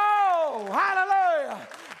 Whoa, hallelujah.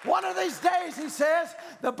 One of these days, he says,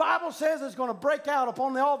 the Bible says it's going to break out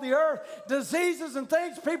upon all the earth. Diseases and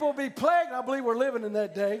things, people will be plagued. I believe we're living in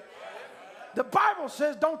that day. The Bible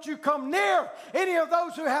says, don't you come near any of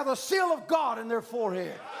those who have the seal of God in their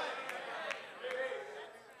forehead.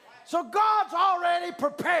 So God's already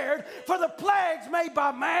prepared for the plagues made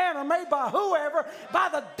by man or made by whoever, by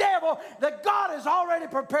the devil, that God is already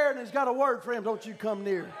prepared and he's got a word for him. Don't you come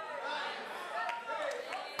near.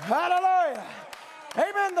 Hallelujah.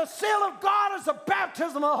 Amen. The seal of God is the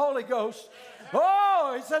baptism of the Holy Ghost.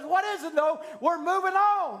 Oh, he says, what is it though? We're moving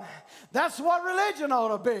on. That's what religion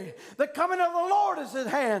ought to be. The coming of the Lord is at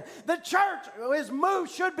hand. The church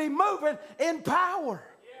should be moving in power.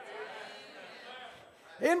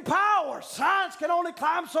 In power. Science can only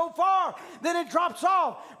climb so far, then it drops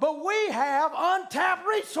off. But we have untapped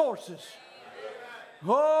resources.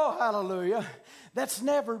 Oh, hallelujah. That's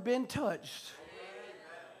never been touched.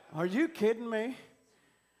 Are you kidding me?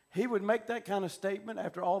 He would make that kind of statement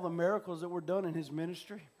after all the miracles that were done in his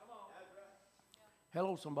ministry.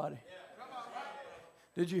 Hello, somebody.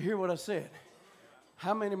 Did you hear what I said?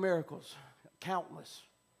 How many miracles? Countless.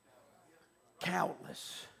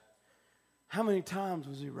 Countless. How many times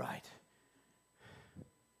was he right?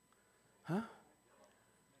 Huh?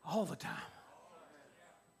 All the time.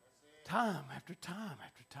 Time after time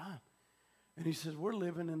after time. And he says, we're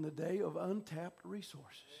living in the day of untapped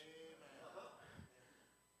resources.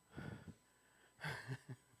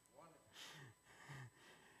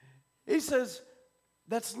 He says,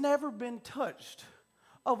 that's never been touched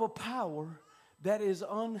of a power that is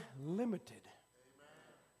unlimited.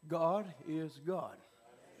 God is God.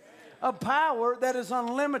 A power that is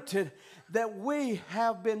unlimited that we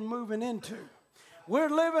have been moving into. We're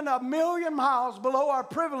living 1,000,000 miles below our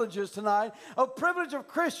privileges tonight. A privilege of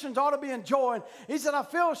Christians ought to be enjoying. He said, I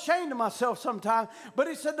feel ashamed of myself sometimes. But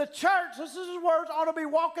he said, the church, this is his words, ought to be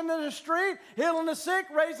walking in the street, healing the sick,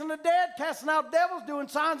 raising the dead, casting out devils, doing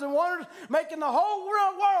signs and wonders, making the whole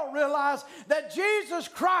world realize that Jesus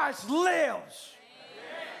Christ lives.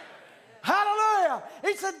 Hallelujah.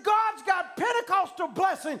 He said God's got Pentecostal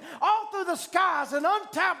blessing all through the skies and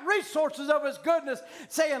untapped resources of his goodness,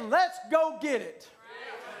 saying, let's go get it.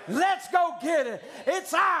 Let's go get it.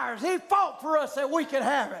 It's ours. He fought for us that we could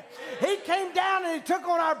have it. He came down and he took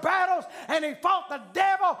on our battles and he fought the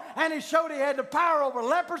devil and he showed he had the power over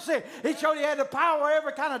leprosy. He showed he had the power over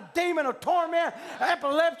every kind of demon or torment,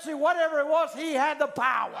 epilepsy, whatever it was. He had the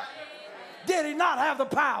power. Did he not have the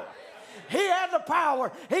power? He had the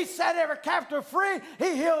power. He set every captive free.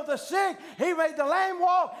 He healed the sick. He made the lame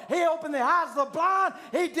walk. He opened the eyes of the blind.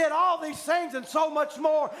 He did all these things and so much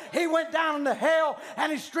more. He went down into hell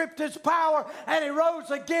and he stripped his power and he rose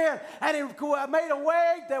again and he made a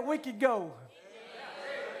way that we could go.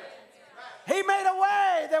 He made a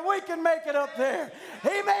way that we could make it up there.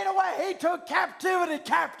 He made a way. He took captivity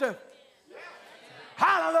captive.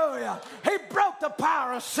 Hallelujah. He broke the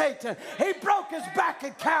power of Satan. He broke his back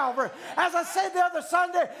at Calvary. As I said the other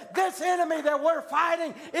Sunday, this enemy that we're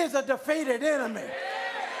fighting is a defeated enemy.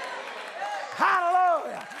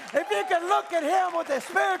 Hallelujah. If you could look at him with a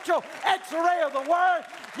spiritual x-ray of the word,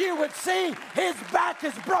 you would see his back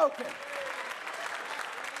is broken.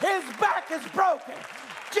 His back is broken.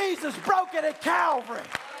 Jesus broke it at Calvary.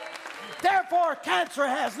 Therefore, cancer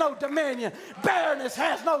has no dominion. Barrenness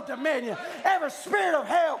has no dominion. Every spirit of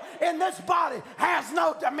hell in this body has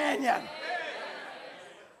no dominion.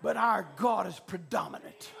 But our God is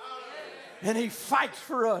predominant. And he fights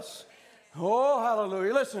for us. Oh,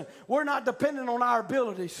 hallelujah. Listen, we're not dependent on our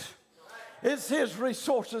abilities. It's his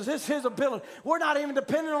resources. It's his ability. We're not even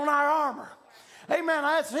dependent on our armor. Amen.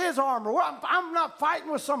 That's his armor. I'm not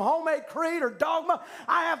fighting with some homemade creed or dogma.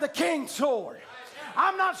 I have the king's sword.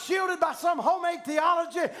 I'm not shielded by some homemade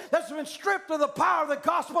theology that's been stripped of the power of the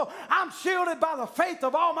gospel. I'm shielded by the faith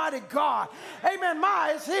of Almighty God. Amen.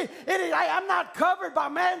 I'm not covered by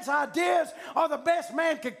man's ideas or the best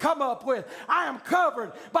man could come up with. I am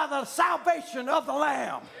covered by the salvation of the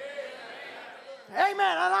Lamb. Amen.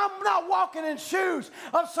 And I'm not walking in shoes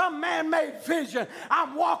of some man-made vision.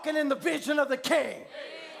 I'm walking in the vision of the King.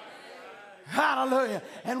 Hallelujah.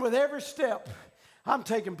 And with every step, I'm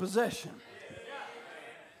taking possession.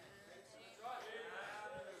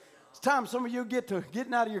 It's time some of you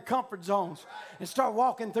getting out of your comfort zones and start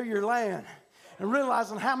walking through your land and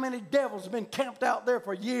realizing how many devils have been camped out there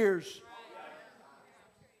for years.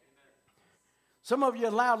 Some of you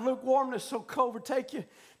allowed lukewarmness so overtake you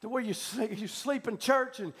to where you sleep in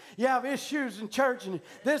church and you have issues in church and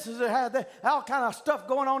this is all kind of stuff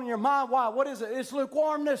going on in your mind. Why? What is it? It's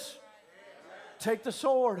lukewarmness. Take the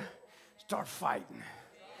sword. Start fighting.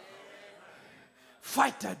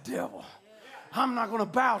 Fight that devil. I'm not going to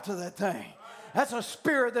bow to that thing. That's a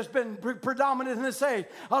spirit that's been predominant in this age.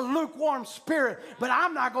 A lukewarm spirit. But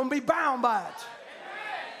I'm not going to be bound by it.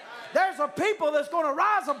 There's a people that's going to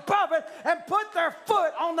rise above it and put their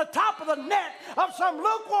foot on the top of the neck of some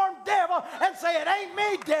lukewarm devil and say, it ain't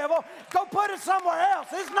me, devil. Go put it somewhere else.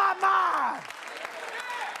 It's not mine.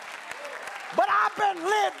 But I've been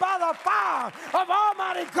lit by the fire of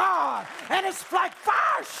Almighty God. And it's like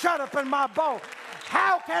fire shut up in my bones.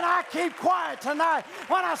 How can I keep quiet tonight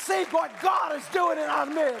when I see what God is doing in our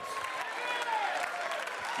midst?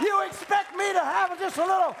 You expect me to have just a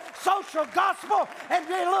little social gospel and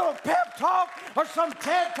get a little pep talk or some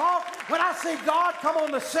TED talk when I see God come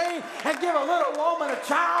on the scene and give a little woman a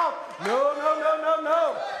child? No, no, no, no,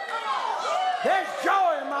 no. There's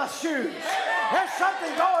joy in my shoes. There's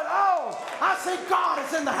something going on. I see God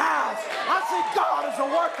is in the house. I see God is a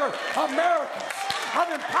worker of miracles, of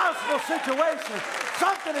impossible situations.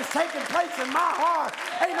 Something is taking place in my heart.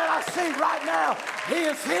 Amen. I see right now, He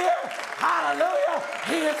is here. Hallelujah.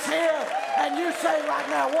 He is here. And you say right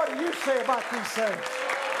now, what do you say about these things?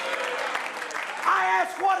 I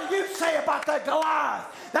ask, what do you say about that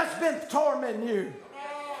Goliath that's been tormenting you?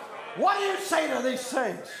 What do you say to these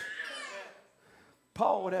things?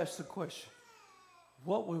 Paul would ask the question,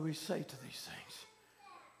 what will we say to these things?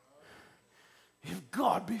 If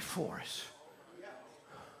God be for us,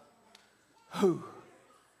 who?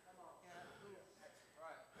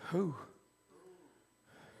 Who?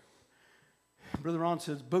 Brother Ron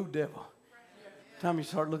says, boo devil. Time you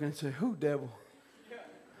start looking and say, who devil?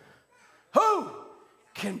 Who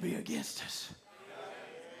can be against us?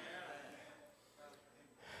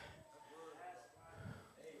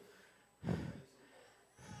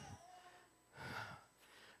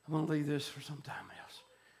 I'm going to leave this for some time else.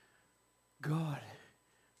 God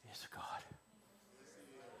is God.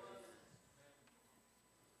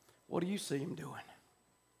 What do you see Him doing?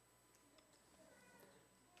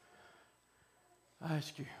 I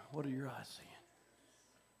ask you, what are your eyes seeing?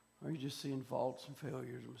 Are you just seeing faults and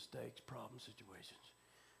failures and mistakes, problems, situations?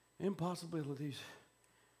 Impossibilities,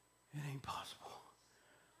 it ain't possible.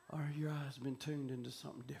 Or have your eyes been tuned into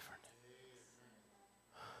something different?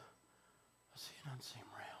 I see an unseen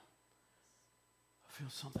realm. I feel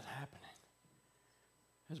something happening.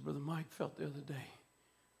 As Brother Mike felt the other day,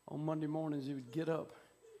 on Monday mornings he would get up,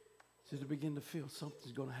 he said to begin to feel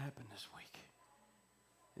something's going to happen this week.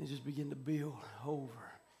 And just begin to build over.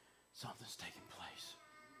 Something's taking place.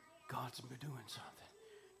 God's been doing something.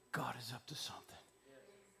 God is up to something.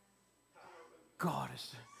 God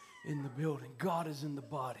is in the building. God is in the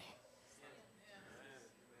body.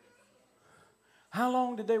 How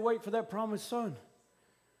long did they wait for that promised son?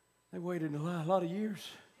 They waited a lot of years.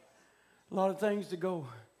 A lot of things to go.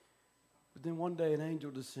 But then one day an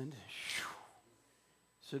angel descended.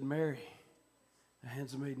 Said, Mary, the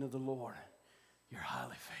handmaiden of the Lord, you're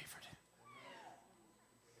highly favored.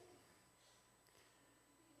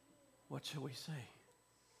 What shall we say?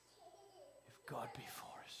 If God be for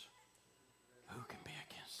us, who can be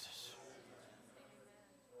against us?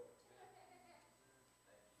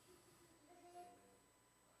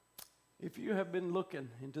 If you have been looking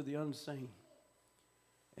into the unseen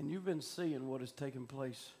and you've been seeing what has taken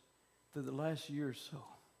place through the last year or so,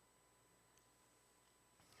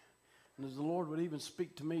 and as the Lord would even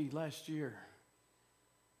speak to me last year,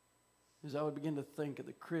 as I would begin to think of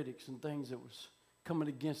the critics and things that was coming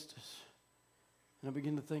against us. And I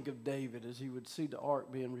begin to think of David as he would see the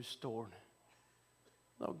ark being restored.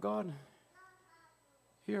 Oh, God,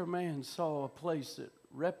 here a man saw a place that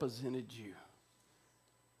represented you,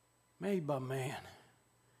 made by man.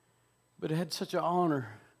 But it had such an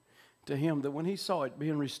honor to him that when he saw it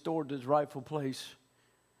being restored to its rightful place,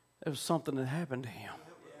 It was something that happened to him.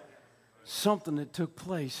 Something that took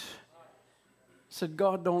place. He said,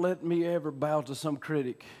 God, don't let me ever bow to some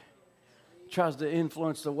critic. Tries to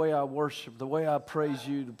influence the way I worship, the way I praise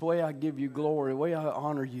you, the way I give you glory, the way I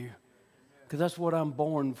honor you. Because that's what I'm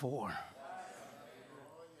born for.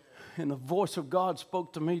 And the voice of God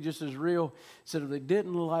spoke to me just as real. He said, if they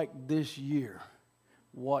didn't like this year,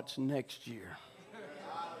 watch next year.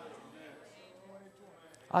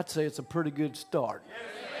 I'd say it's a pretty good start.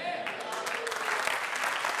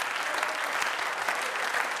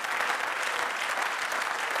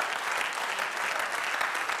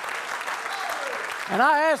 And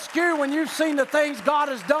I ask you, when you've seen the things God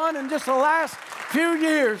has done in just the last few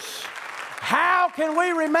years, how can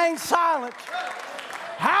we remain silent?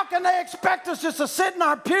 How can they expect us just to sit in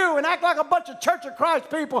our pew and act like a bunch of Church of Christ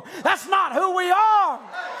people? That's not who we are.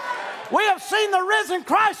 We have seen the risen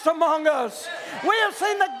Christ among us. We have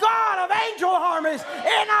seen the God of angel armies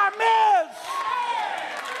in our midst.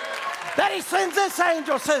 That he sends this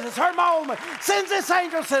angel, says it's her moment. Sends this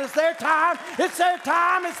angel, says it's their time, it's their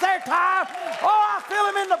time, it's their time. Oh, I feel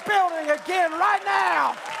him in the building again right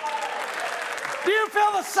now. Do you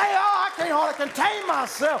feel the same? Oh, I can't hardly contain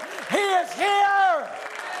myself. He is here.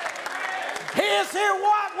 He is here.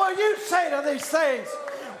 What will you say to these things?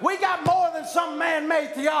 We got more than some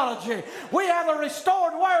man-made theology. We have the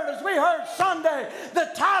restored word, as we heard Sunday. The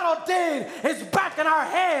title deed is back in our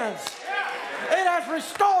hands. It has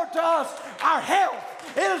restored to us our health.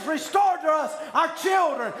 It has restored to us our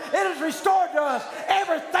children. It has restored to us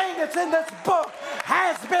everything that's in this book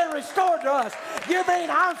has been restored to us. You mean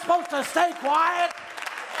I'm supposed to stay quiet?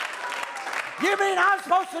 You mean I'm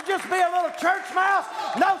supposed to just be a little church mouse?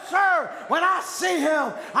 No, sir. When I see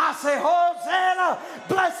him, I say, Hosanna,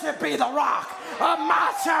 blessed be the rock of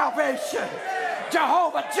my salvation.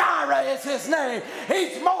 Jehovah Jireh is his name.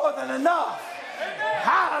 He's more than enough.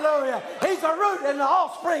 Hallelujah. He's the root and the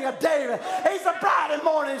offspring of David. He's the bright and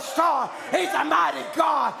morning star. He's the mighty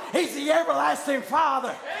God. He's the everlasting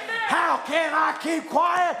Father. How can I keep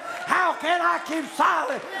quiet? How can I keep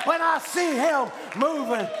silent when I see him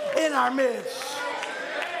moving in our midst?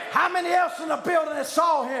 How many else in the building that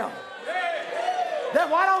saw him? Then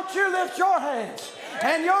why don't you lift your hands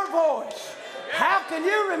and your voice? How can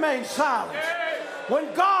you remain silent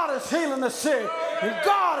when God is healing the sick, and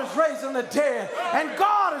God is raising the dead, and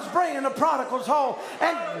God is bringing the prodigals home,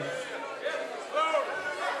 and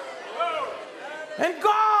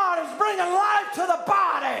God is bringing life to the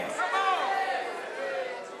body?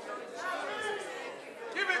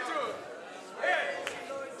 Give it to us.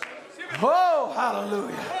 Oh,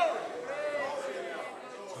 hallelujah.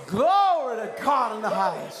 Glory to God in the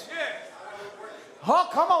highest. Oh,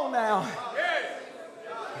 come on now.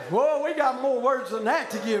 Whoa, we got more words than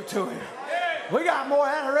that to give to him. We got more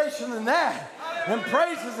adoration than that, and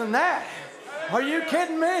praises than that. Are you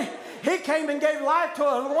kidding me? He came and gave life to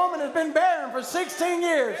a woman that's been barren for 16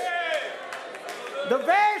 years. The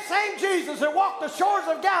very same Jesus that walked the shores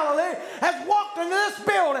of Galilee has walked into this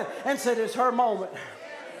building and said it's her moment.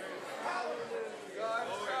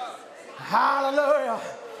 Hallelujah.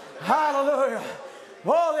 Hallelujah.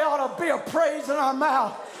 Oh, there ought to be a praise in our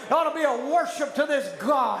mouth. There ought to be a worship to this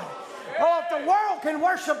God. Oh, if the world can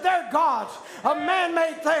worship their gods of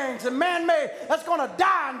man-made things and man-made, that's going to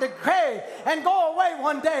die and decay and go away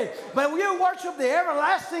one day. But will you worship the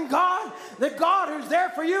everlasting God, the God who's there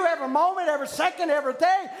for you every moment, every second, every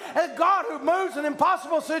day, and the God who moves in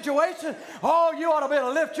impossible situations? Oh, you ought to be able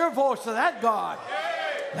to lift your voice to that God.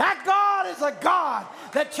 That God is a God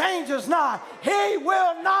that changes not. He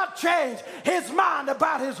will not change his mind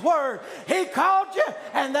about his word. He called you,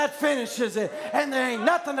 and that finishes it. And there ain't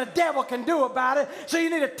nothing the devil can do about it. So you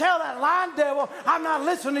need to tell that lying devil, I'm not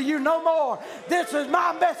listening to you no more. This is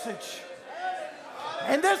my message.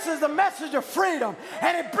 And this is the message of freedom.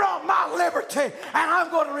 And it brought my liberty. And I'm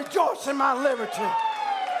going to rejoice in my liberty.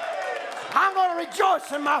 I'm going to rejoice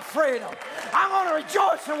in my freedom. I'm going to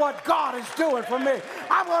rejoice in what God is doing for me.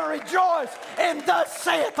 I'm going to rejoice in thus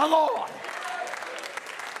saith the Lord.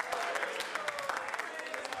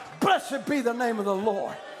 Blessed be the name of the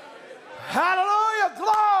Lord. Hallelujah.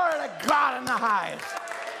 Glory to God in the highest.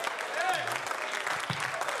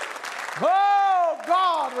 Oh,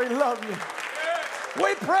 God, we love you.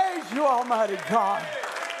 We praise you, Almighty God.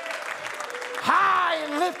 High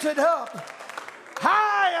and lifted up.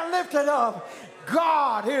 High and lifted up.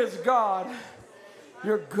 God is God.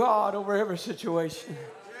 You're God over every situation.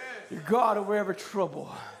 You're God over every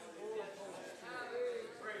trouble.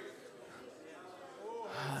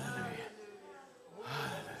 Hallelujah.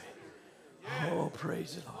 Hallelujah. Oh,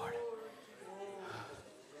 praise the Lord.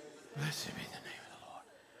 Blessed be the name of the Lord.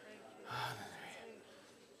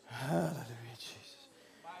 Hallelujah. Hallelujah, Jesus.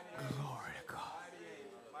 Glory to God.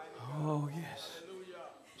 Oh, yes.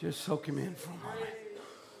 Just soak him in for a moment.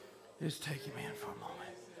 Just take him in for a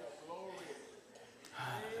moment.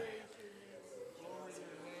 Hallelujah.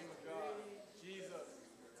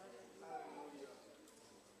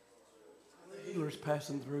 Healer's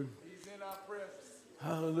passing through.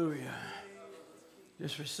 Hallelujah.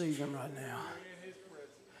 Just receive him right now.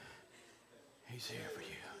 He's here for you.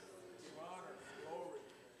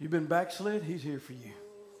 You've been backslid, he's here for you.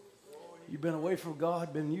 You've been away from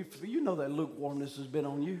God, you know that lukewarmness has been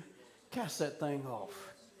on you. Cast that thing off.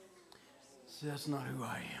 See, that's not who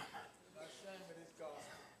I am.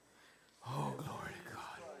 Oh, glory to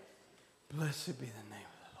God. Blessed be the name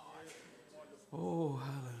of the Lord. Oh,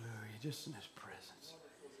 hallelujah. Just in his presence.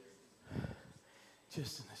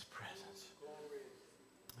 Just in his presence.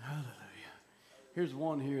 Hallelujah. Here's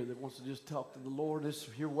one here that wants to just talk to the Lord.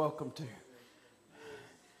 You're welcome to.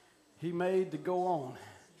 He made to go on.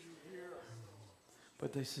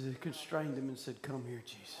 But they said, constrained him and said, come here,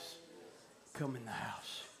 Jesus. Come in the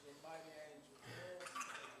house.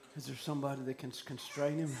 Is there somebody that can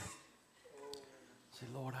constrain him? Say,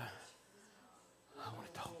 Lord, I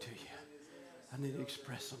want to talk to you. I need to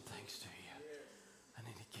express some things to you. I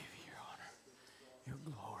need to give you your honor, your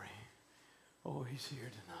glory. Oh, he's here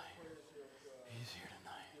tonight. He's here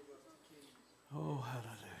tonight. Oh,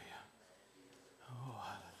 hallelujah. Oh,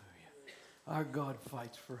 hallelujah. Our God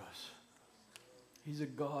fights for us. He's a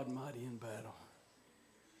God mighty in battle.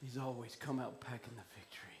 He's always come out packing the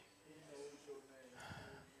victory.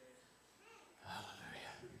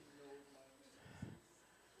 Hallelujah.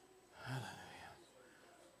 Hallelujah.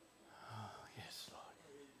 Oh, yes, Lord.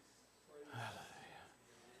 Hallelujah.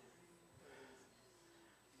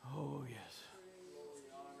 Oh, yes.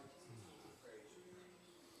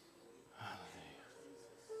 Hallelujah.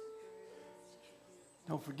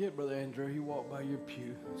 Don't forget, Brother Andrew, he walked by your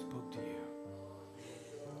pew and spoke to you.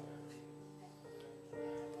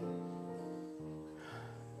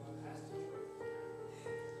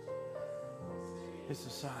 It's a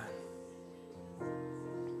sign.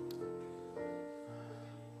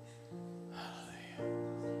 Hallelujah.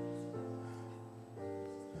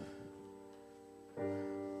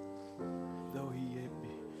 Though he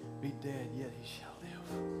be dead, yet he shall live.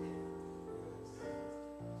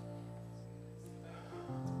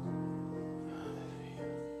 Hallelujah.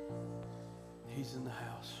 He's in the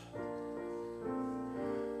house.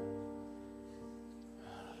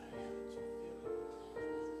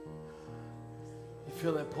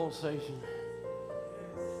 Feel that pulsation,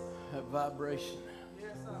 that vibration.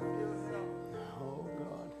 Yes, I feel him. Oh,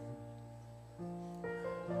 God.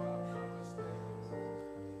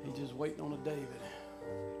 He's just waiting on a David.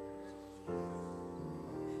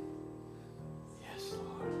 Yes,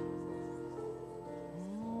 Lord.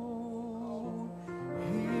 Oh,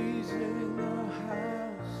 he's in the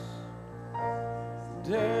house.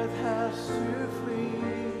 Death has to flee.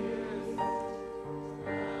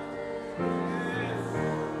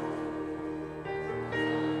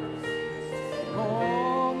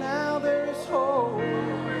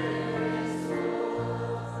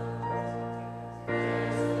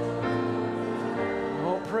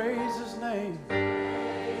 Praise his name,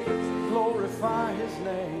 glorify his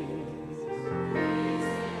name.